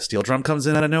then the steel drum comes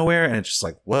in out of nowhere, and it's just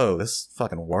like, whoa, this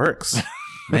fucking works,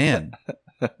 man.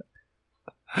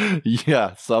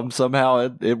 Yeah,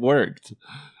 somehow it worked.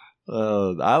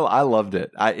 I loved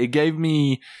it. It gave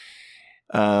me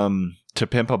To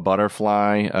Pimp a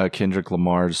Butterfly, Kendrick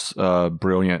Lamar's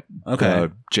brilliant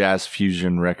jazz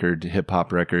fusion record, hip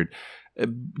hop record,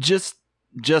 just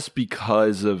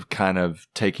because of kind of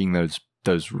taking those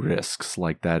risks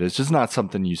like that. It's just not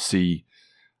something you see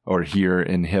or hear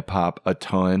in hip hop a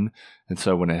ton, and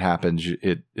so when it happens,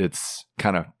 it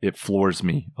floors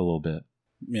me a little bit.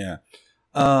 Yeah.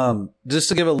 Just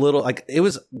to give a little, it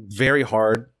was very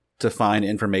hard to find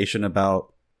information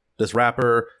about this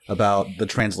rapper, about the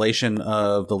translation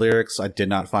of the lyrics. I did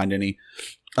not find any.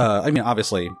 I mean,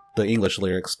 obviously the English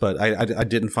lyrics, but I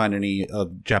didn't find any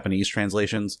Japanese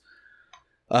translations.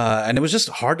 And it was just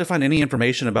hard to find any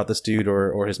information about this dude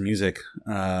or his music.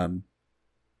 But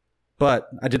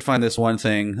I did find this one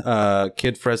thing.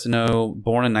 Kid Fresno,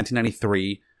 born in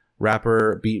 1993,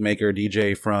 rapper, beatmaker,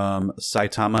 DJ from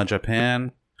Saitama,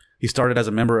 Japan. He started as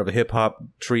a member of a hip-hop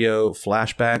trio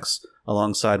Flashbacks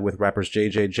alongside with rappers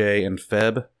JJJ and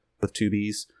Feb with 2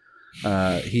 B's.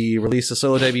 He released a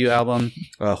solo debut album,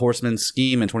 Horseman's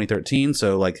Scheme, in 2013.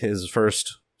 So like his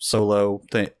first solo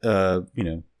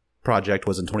project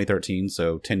was in 2013,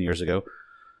 so 10 years ago.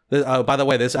 By the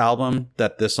way, this album,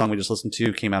 this song we just listened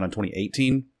to, came out in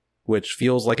 2018, which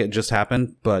feels like it just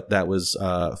happened, but that was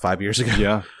 5 years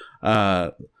ago. Yeah.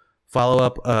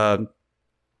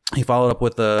 He followed up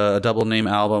with a double name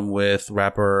album with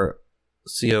rapper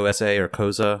COSA or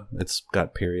Koza. It's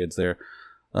got periods there.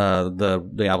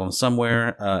 The album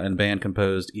Somewhere, and band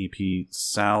composed EP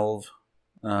Salve.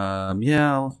 He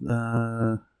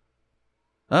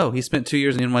spent 2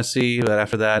 years in NYC, but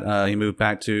after that, he moved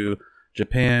back to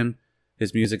Japan.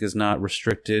 His music is not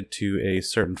restricted to a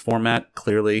certain format,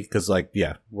 clearly, because,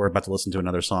 we're about to listen to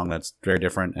another song that's very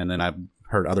different, and then I've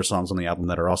heard other songs on the album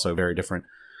that are also very different.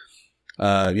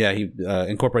 He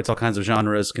incorporates all kinds of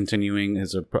genres, continuing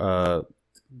his...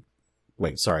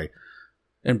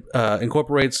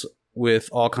 incorporates with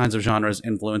all kinds of genres,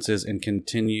 influences, and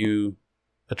continue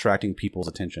attracting people's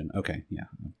attention. Okay, yeah.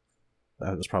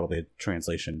 That was probably a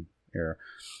translation error.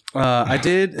 I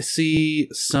did see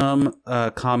some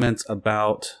comments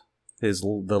about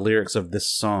the lyrics of this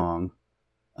song,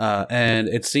 and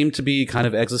it seemed to be kind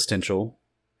of existential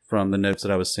from the notes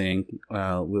that I was seeing.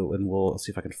 We'll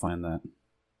see if I can find that.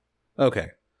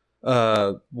 Okay.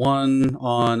 One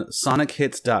on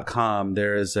sonichits.com,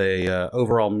 there is a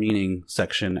overall meaning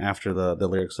section after the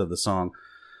lyrics of the song.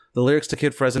 The lyrics to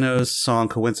Kid Fresno's song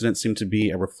Coincidence seem to be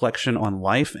a reflection on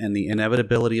life and the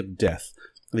inevitability of death.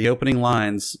 The opening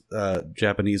lines,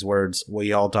 Japanese words,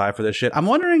 "We all die for this shit." I'm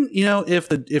wondering,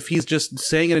 if he's just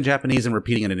saying it in Japanese and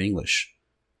repeating it in English.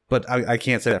 But I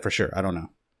can't say that for sure. I don't know.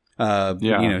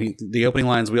 The opening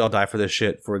lines, "We all die for this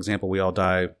shit," for example, "We all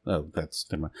die,"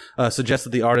 suggests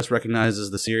that the artist recognizes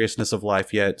the seriousness of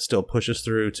life, yet still pushes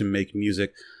through to make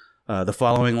music. The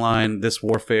following line, "This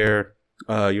warfare,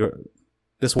 you're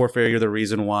the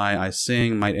reason why I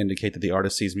sing," might indicate that the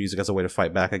artist sees music as a way to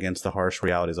fight back against the harsh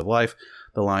realities of life.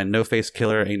 The line, "No face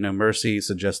killer, ain't no mercy,"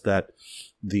 suggests that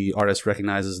the artist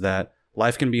recognizes that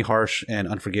life can be harsh and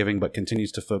unforgiving, but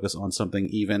continues to focus on something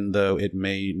even though it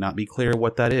may not be clear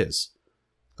what that is.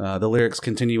 The lyrics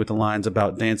continue with the lines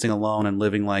about dancing alone and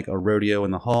living like a rodeo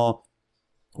in the hall,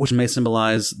 which may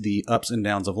symbolize the ups and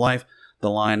downs of life. The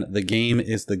line, "The game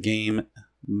is the game,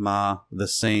 ma, the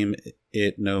same,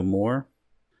 it no more."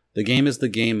 The game is the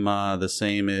game, ma, the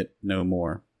same, it no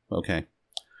more. Okay.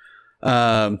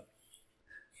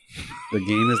 The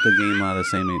game is the game, the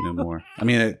same ain't no more. I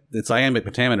mean, it's Iambic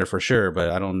Pentameter for sure, but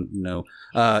I don't know.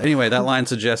 Anyway, that line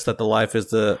suggests that the life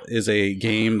is a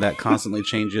game that constantly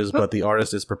changes, but the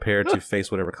artist is prepared to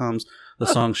face whatever comes. The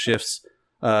song shifts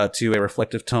to a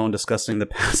reflective tone, discussing the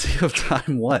passing of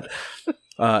time,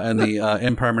 and the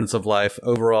impermanence of life.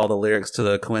 Overall, the lyrics to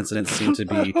the Coincidence seem to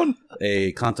be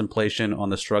a contemplation on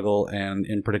the struggle and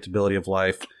unpredictability of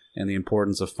life, and the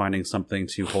importance of finding something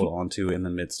to hold on to in the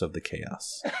midst of the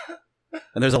chaos.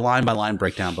 And there's a line-by-line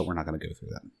breakdown, but we're not going to go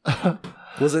through that.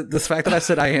 Was it the fact that I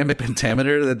said Iambic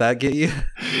Pentameter? Did that get you?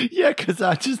 Yeah, because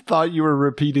I just thought you were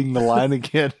repeating the line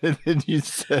again, and then you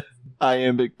said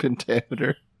Iambic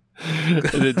Pentameter.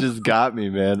 And it just got me,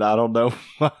 man. I don't know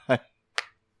why.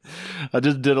 I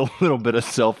just did a little bit of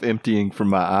self-emptying from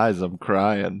my eyes. I'm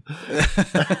crying.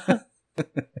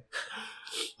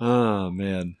 Oh,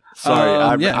 man.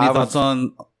 Sorry. Any thoughts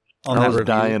on I that was review?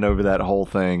 dying over that whole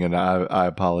thing, and I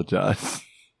apologize.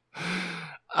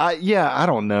 I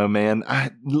don't know, man.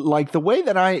 Like the way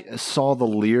that I saw the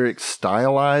lyrics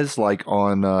stylized, like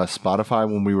on Spotify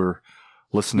when we were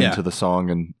listening to the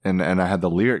song, and I had the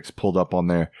lyrics pulled up on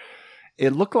there.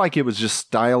 It looked like it was just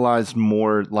stylized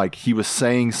more like he was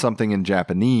saying something in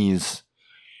Japanese,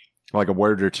 like a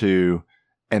word or two,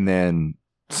 and then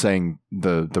saying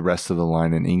the rest of the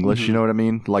line in English. Mm-hmm. You know what I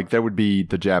mean? Like there would be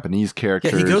the Japanese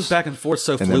characters. Yeah, he goes back and forth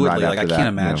so fluidly. Right like I can't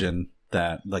imagine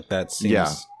that. Like that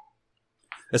seems,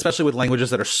 especially with languages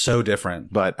that are so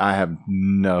different. But I have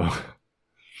no.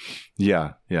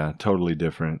 Yeah, totally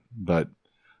different. But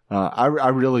I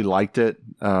really liked it.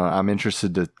 I'm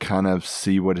interested to kind of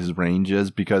see what his range is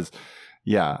because,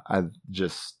 I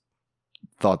just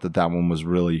thought that one was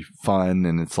really fun.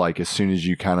 And it's like as soon as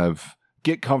you kind of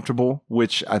get comfortable,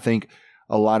 which I think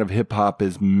a lot of hip hop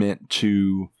is meant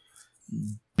to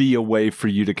be a way for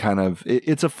you to kind of,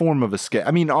 it's a form of escape.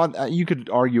 I mean, you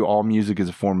could argue all music is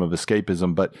a form of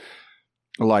escapism, but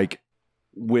like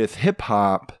with hip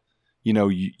hop,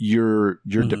 you're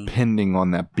depending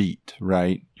on that beat,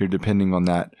 right? You're depending on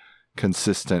that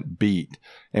consistent beat.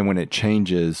 And when it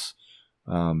changes,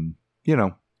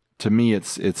 to me,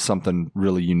 it's something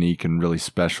really unique and really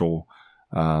special.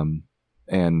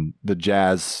 And the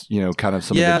jazz, kind of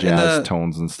some of the jazz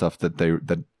tones and stuff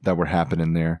that were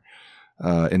happening there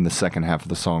in the second half of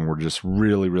the song were just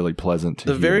really, really pleasant to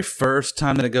hear. The very first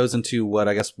time that it goes into what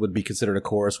I guess would be considered a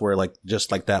chorus, where just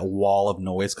that wall of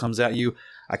noise comes at you,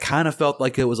 I kind of felt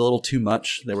like it was a little too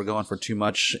much. They were going for too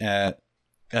much in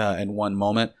one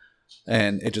moment,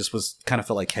 and it just was kind of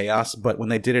felt like chaos. But when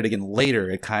they did it again later,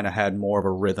 it kind of had more of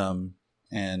a rhythm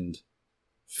and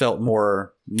felt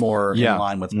more in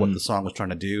line with what the song was trying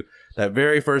to do. That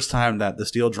very first time that the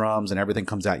steel drums and everything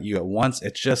comes at you at once,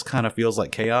 it just kind of feels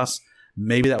like chaos.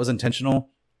 Maybe that was intentional.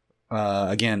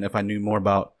 Again, if I knew more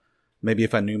about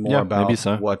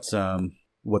so.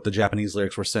 What the Japanese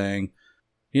lyrics were saying,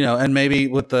 and maybe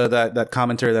with that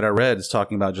commentary that I read is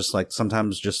talking about just like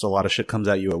sometimes just a lot of shit comes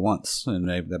at you at once, and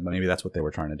maybe that's what they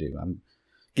were trying to do. I'm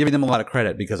giving them a lot of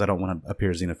credit because I don't want to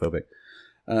appear xenophobic.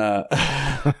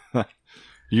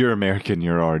 You're American.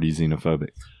 You're already xenophobic.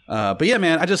 But yeah,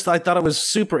 man, I thought it was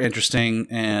super interesting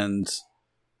and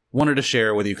wanted to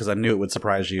share with you because I knew it would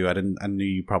surprise you. I knew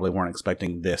you probably weren't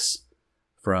expecting this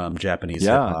from Japanese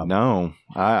hip hop. No,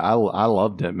 I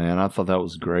loved it, man. I thought that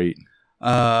was great.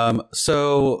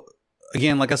 So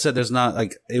again, like I said, there's not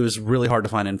it was really hard to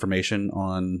find information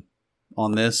on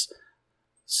this.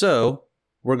 So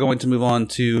we're going to move on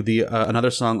to the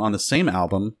another song on the same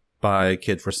album by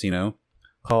Kid Frosino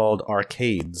called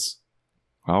Arcades.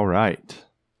 All right.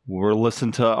 We'll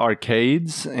listen to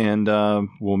Arcades, and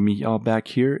we'll meet y'all back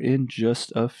here in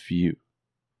just a few.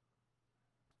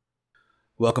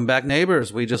 Welcome back,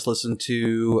 neighbors. We just listened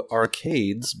to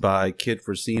Arcades by Kid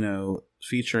Frosino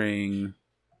featuring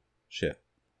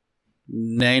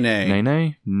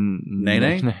Nene.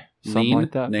 Something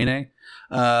like that. Nene.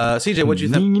 CJ, what'd you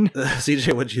think?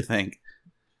 CJ, what'd you think?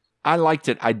 I liked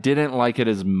it. I didn't like it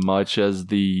as much as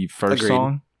the first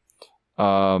song.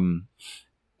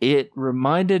 It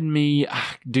reminded me,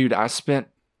 dude, I spent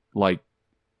like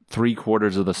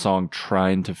 3/4 of the song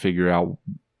trying to figure out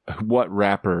what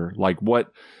rapper,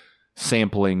 what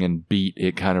sampling and beat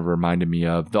it kind of reminded me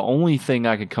of. The only thing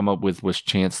I could come up with was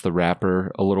Chance the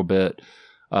Rapper a little bit,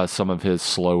 some of his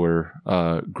slower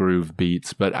groove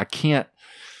beats, but I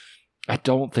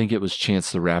don't think it was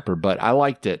Chance the Rapper, but I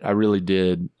liked it. I really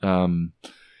did.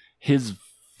 His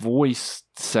voice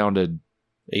sounded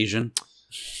Asian.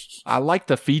 I like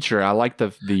the feature. I like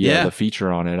the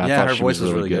feature on it. I thought she was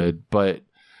really good. But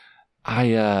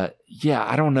I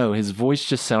don't know. His voice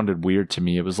just sounded weird to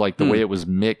me. It was like the way it was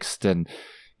mixed, and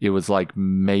it was like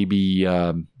maybe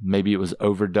it was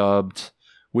overdubbed,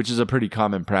 which is a pretty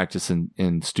common practice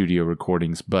in studio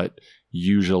recordings. But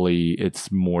usually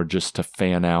it's more just to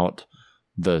fan out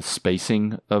the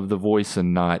spacing of the voice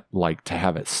and not like to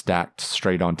have it stacked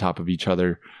straight on top of each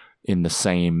other in the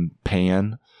same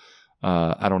pan.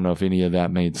 I don't know if any of that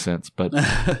made sense, but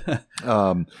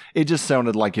it just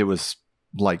sounded like it was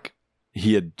like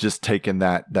he had just taken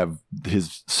that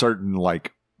his certain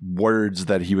like words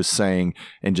that he was saying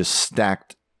and just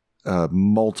stacked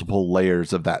multiple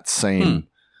layers of that same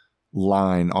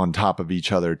line on top of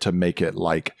each other to make it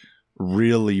like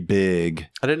really big.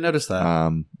 I didn't notice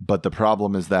that. But the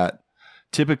problem is that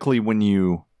typically when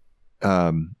you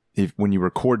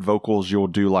record vocals, you'll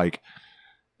do like,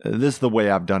 this is the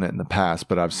way I've done it in the past,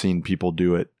 but I've seen people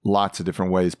do it lots of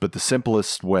different ways. But the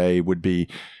simplest way would be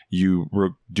you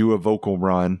do a vocal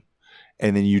run,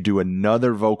 and then you do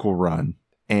another vocal run,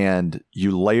 and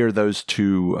you layer those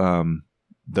two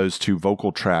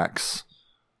vocal tracks.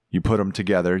 You put them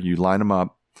together, you line them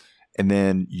up, and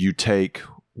then you take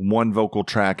one vocal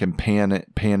track and pan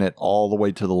it all the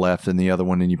way to the left, and the other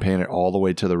one, and you pan it all the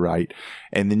way to the right,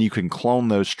 and then you can clone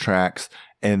those tracks,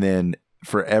 and then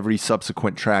for every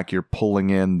subsequent track, you're pulling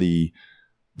in the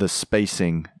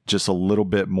spacing just a little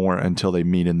bit more until they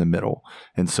meet in the middle.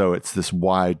 And so it's this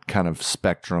wide kind of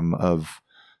spectrum of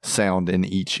sound in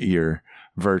each ear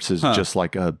versus just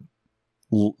like a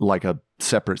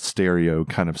separate stereo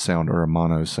kind of sound or a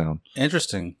mono sound.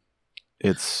 Interesting.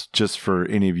 It's just for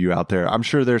any of you out there. I'm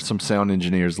sure there's some sound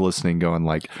engineers listening going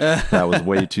like, that was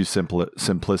way too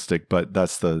simplistic, but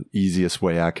that's the easiest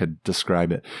way I could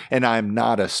describe it. And I'm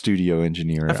not a studio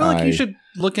engineer. I feel like you should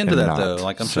look into that, though.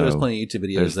 Like, I'm sure there's plenty of YouTube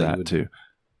videos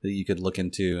that you could look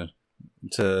into.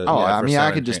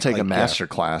 I could just take a master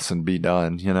class and be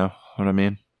done. You know what I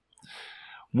mean?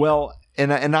 Well,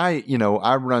 and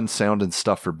I run sound and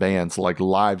stuff for bands, like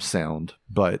live sound,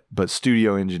 but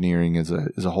studio engineering is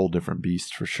a whole different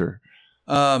beast for sure.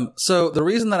 So the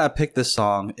reason that I picked this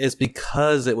song is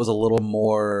because it was a little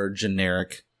more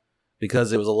generic,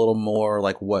 because it was a little more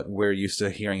like what we're used to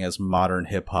hearing as modern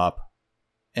hip hop.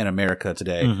 in America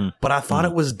today. But I thought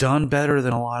it was done better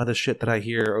than a lot of the shit that I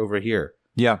hear over here.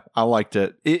 Yeah, I liked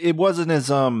it. It wasn't as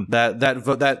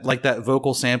that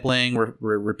vocal sampling,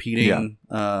 repeating.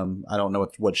 I don't know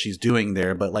what she's doing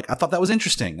there, but like I thought that was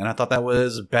interesting, and I thought that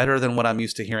was better than what I'm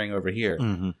used to hearing over here.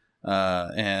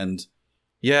 And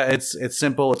yeah, it's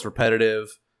simple, it's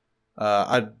repetitive.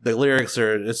 The lyrics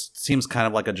it seems kind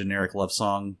of like a generic love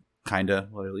song, kinda,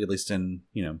 at least in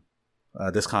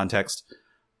this context.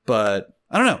 But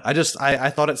I don't know. I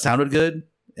thought it sounded good.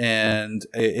 And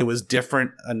it was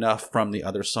different enough from the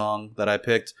other song that I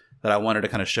picked that I wanted to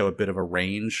kind of show a bit of a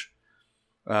range.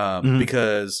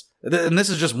 Because, and this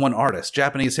is just one artist.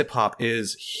 Japanese hip hop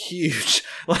is huge.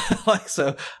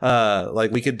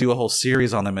 Like we could do a whole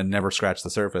series on them and never scratch the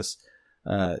surface.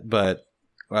 But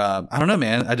I don't know,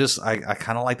 man. I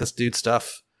kind of like this dude's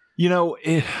stuff.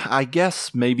 I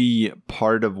guess maybe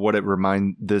part of what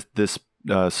this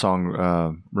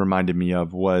song reminded me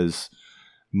of was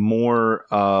more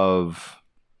of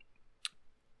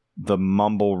the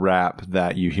mumble rap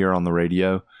that you hear on the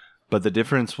radio. But the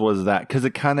difference was that because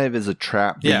it kind of is a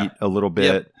trap beat a little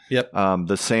bit. Yep.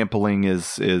 The sampling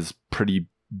is pretty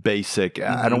basic.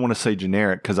 I don't want to say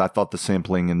generic because I thought the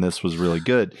sampling in this was really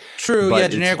good. True. Yeah,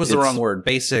 generic was the wrong word.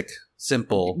 Basic.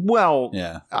 Simple. Well,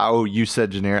 yeah. Oh, you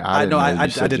said generic. I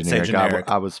did say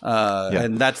generic. I was,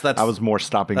 and that's. I was more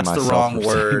stopping myself. That's the wrong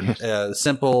word.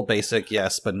 Simple, basic,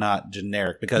 yes, but not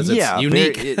generic because it's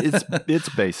unique. It's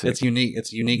basic. It's unique.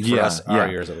 It's unique for us, our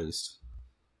ears at least.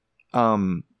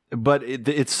 But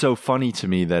it's so funny to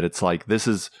me that it's like this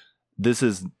is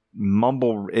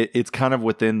mumble. It's kind of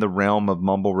within the realm of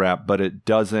mumble rap, but it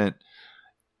doesn't.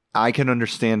 I can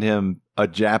understand him, a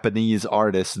Japanese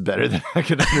artist, better than I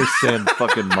can understand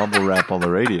fucking mumble rap on the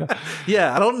radio.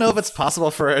 Yeah, I don't know if it's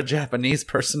possible for a Japanese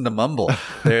person to mumble.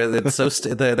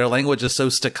 Their language is so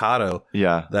staccato.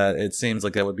 Yeah, that it seems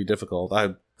like that would be difficult.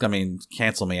 I mean,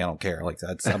 cancel me. I don't care. Like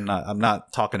I'm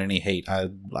not talking any hate. I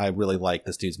really like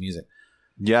this dude's music.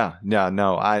 Yeah,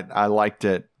 no, I liked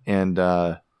it, and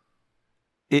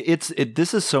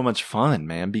this is so much fun,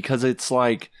 man, because it's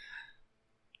like.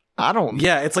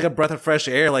 Yeah, it's like a breath of fresh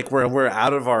air. Like we're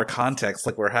out of our context.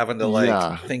 Like we're having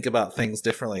to think about things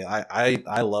differently.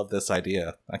 I love this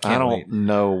idea. I can't wait.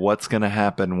 know what's going to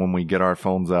happen when we get our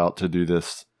phones out to do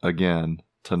this again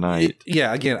tonight.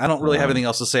 Again, I don't really have anything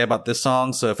else to say about this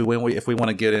song. So if we want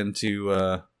to get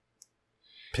into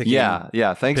picking,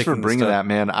 thanks for bringing that,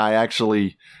 man. I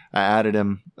added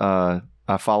him. I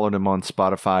followed him on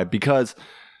Spotify because,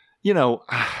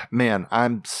 man,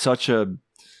 I'm such a.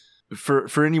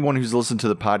 For anyone who's listened to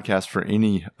the podcast for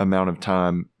any amount of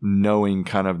time, knowing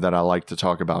kind of that I like to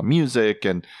talk about music,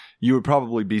 and you would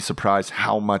probably be surprised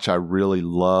how much I really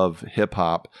love hip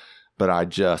hop, but I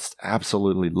just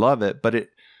absolutely love it. But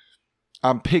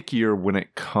I'm pickier when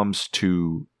it comes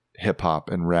to hip hop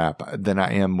and rap than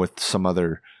I am with some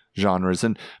other genres.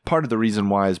 And part of the reason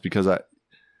why is because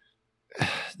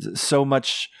there's so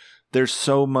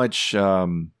much,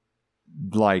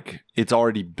 like it's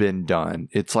already been done.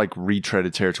 It's like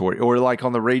retreaded territory. Or like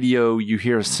on the radio, you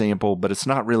hear a sample, but it's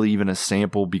not really even a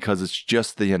sample because it's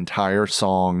just the entire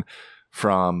song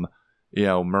from,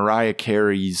 Mariah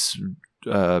Carey's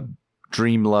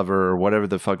Dream Lover or whatever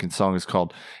the fucking song is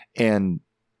called. And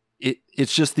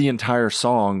it's just the entire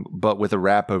song, but with a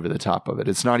rap over the top of it.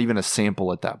 It's not even a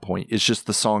sample at that point. It's just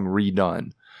the song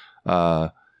redone.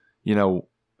 Or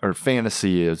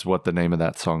Fantasy is what the name of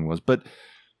that song was. But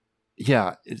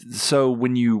yeah, so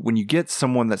when you get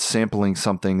someone that's sampling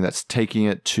something that's taking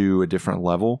it to a different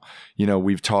level,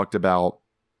 we've talked about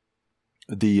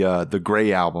the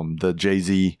Gray album, the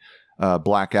Jay-Z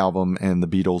Black album, and the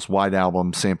Beatles White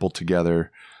album sampled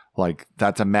together. Like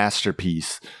that's a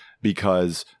masterpiece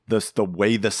because the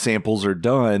way the samples are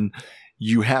done,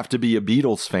 you have to be a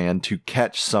Beatles fan to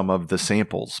catch some of the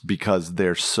samples because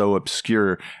they're so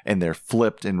obscure and they're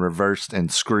flipped and reversed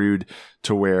and screwed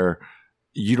to where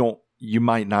you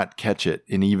might not catch it.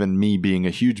 And even me being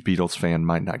a huge Beatles fan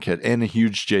might not catch, and a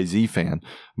huge Jay-Z fan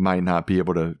might not be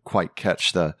able to quite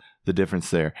catch the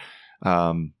difference there.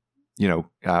 I've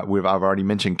already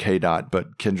mentioned K-Dot,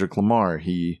 but Kendrick Lamar,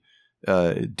 he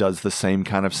does the same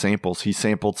kind of samples. He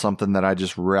sampled something that I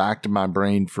just racked my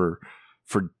brain for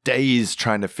days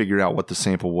trying to figure out what the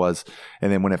sample was.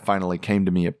 And then when it finally came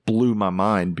to me, it blew my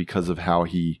mind because of how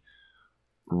he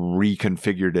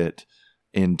reconfigured it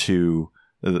into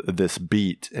this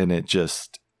beat, and it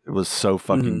was so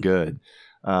fucking good.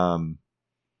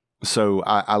 So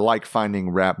I like finding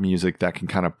rap music that can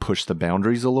kind of push the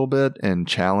boundaries a little bit and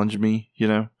challenge me,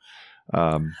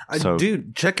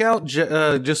 Dude, check out,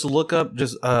 just look up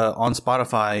on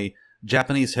Spotify,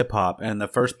 Japanese hip hop and the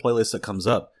first playlist that comes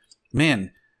up,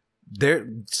 man, there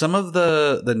some of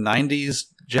the 90s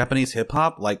Japanese hip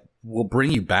hop like will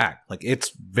bring you back. Like it's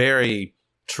very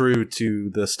true to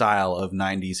the style of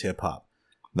 90s hip hop.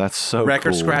 That's so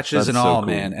record cool. scratches That's and so all, cool.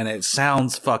 man, and it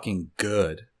sounds fucking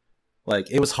good.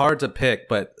 Like it was hard to pick,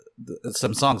 but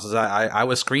some songs I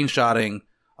was screenshotting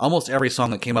almost every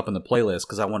song that came up in the playlist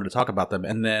because I wanted to talk about them,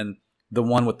 and then the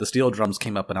one with the steel drums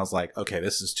came up, and I was like, okay,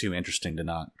 this is too interesting to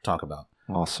not talk about.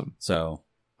 Awesome. So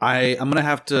I'm gonna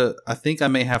have to. I think I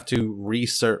may have to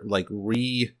research, like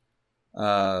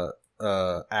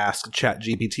ask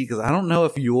ChatGPT because I don't know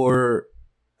if your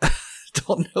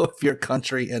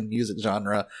country and music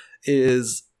genre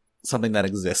is something that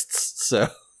exists. So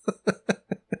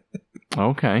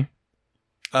okay.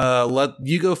 Let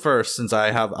you go first since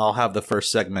I'll have the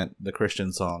first segment, the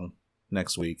Christian song,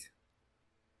 next week.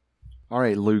 All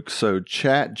right, Luke. So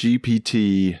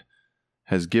ChatGPT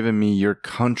has given me your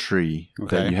country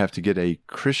that you have to get a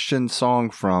Christian song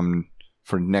from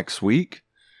for next week.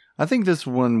 I think this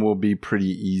one will be pretty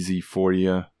easy for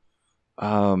you.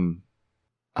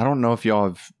 I don't know if y'all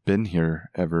have been here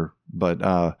ever,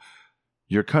 but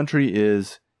your country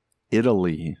is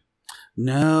Italy.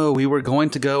 No, we were going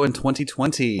to go in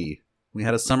 2020. We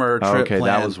had a summer trip okay,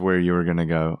 planned. that was where you were going to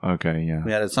go. Okay, yeah.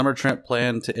 We had a summer trip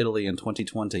planned to Italy in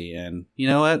 2020, and you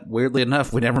know what? Weirdly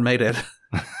enough, we never made it.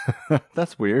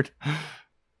 That's weird.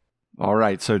 All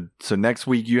right, so next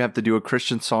week you have to do a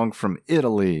Christian song from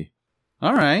Italy.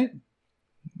 All right.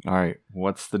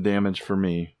 What's the damage for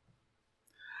me?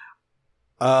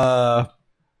 I'm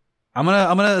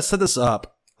gonna set this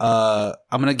up. I'm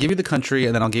gonna give you the country,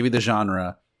 and then I'll give you the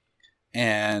genre,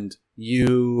 and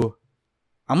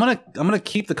I'm gonna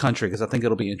keep the country because I think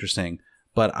it'll be interesting.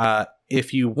 But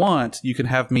if you want, you can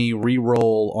have me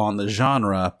re-roll on the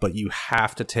genre, but you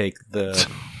have to take the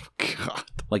God.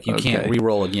 Like you can't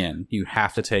re-roll again. You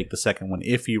have to take the second one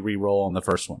if you re-roll on the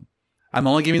first one. I'm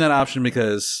only giving that option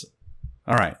because,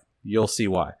 all right, you'll see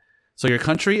why. So your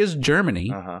country is Germany,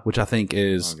 which I think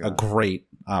is a great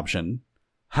option.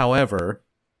 However,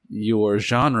 your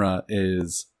genre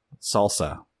is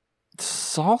salsa.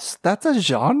 Salsa? That's a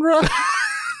genre?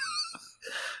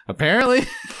 Apparently.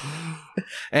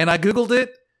 And I Googled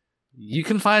it. You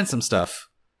can find some stuff.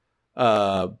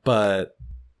 But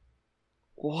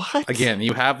what? Again,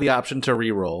 you have the option to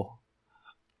re-roll.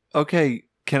 Okay,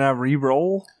 can I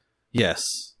re-roll?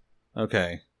 Yes.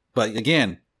 Okay. But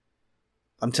again,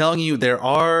 I'm telling you, there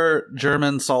are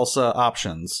German salsa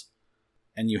options,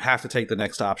 and you have to take the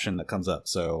next option that comes up.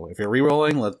 So if you're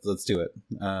re-rolling, let's do it.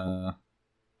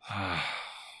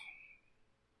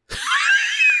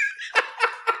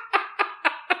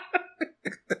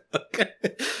 Okay.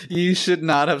 You should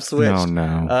not have switched. Oh,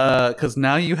 no. Because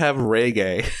now you have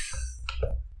reggae.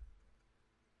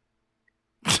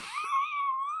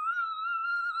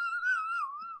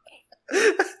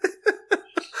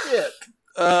 Shit.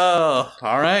 Oh,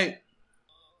 all right.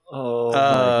 Oh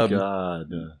my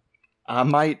God. I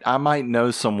might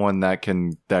know someone that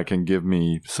can give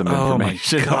me some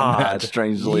information on that,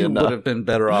 strangely enough. You would have been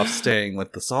better off staying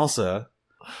with the salsa.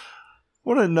 I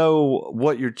want to know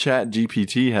what your Chat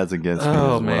GPT has against me.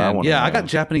 Oh, man. I got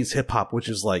Japanese hip-hop, which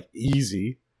is, like,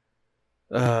 easy.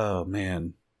 Oh,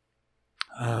 man.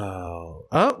 Oh,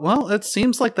 well, it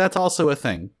seems like that's also a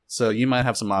thing. So you might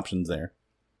have some options there.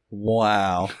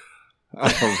 Wow. All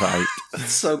right.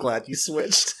 So glad you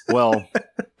switched. Well,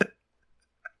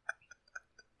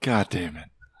 God damn it.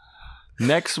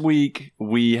 Next week,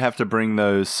 we have to bring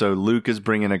those. So Luke is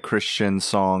bringing a Christian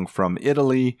song from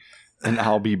Italy, and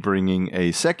I'll be bringing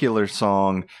a secular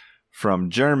song from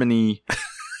Germany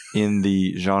in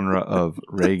the genre of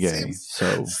reggae.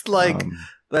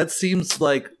 That seems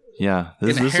like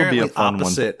this will be a fun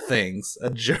opposite one. Things. A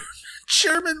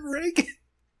German reggae.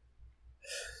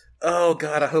 Oh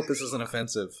God, I hope this isn't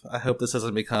offensive. I hope this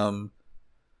doesn't become.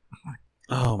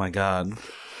 Oh my God.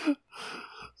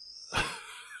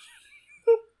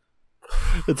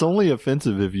 It's only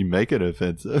offensive if you make it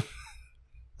offensive.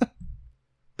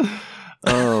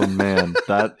 Oh man,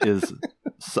 that is.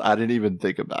 I didn't even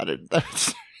think about it.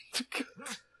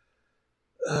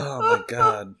 Oh my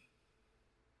God.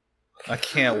 I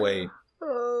can't wait.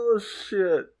 Oh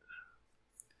shit.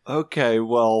 Okay,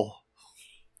 well,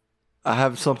 I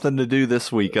have something to do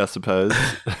this week, I suppose.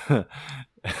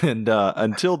 And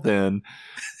until then,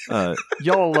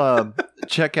 y'all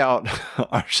check out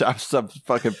our shop. I'm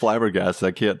fucking flabbergasted.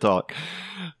 I can't talk.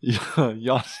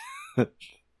 Y'all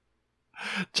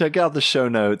check out the show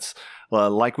notes.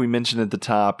 Like we mentioned at the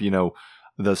top,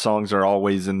 The songs are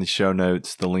always in the show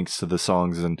notes, the links to the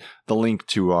songs and the link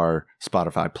to our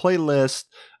Spotify playlist,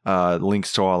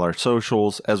 links to all our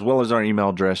socials, as well as our email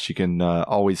address. You can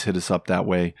always hit us up that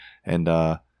way and,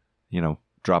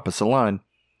 drop us a line.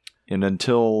 And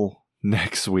until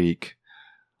next week,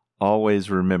 always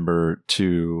remember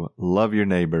to love your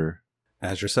neighbor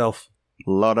as yourself.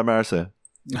 Lord have mercy.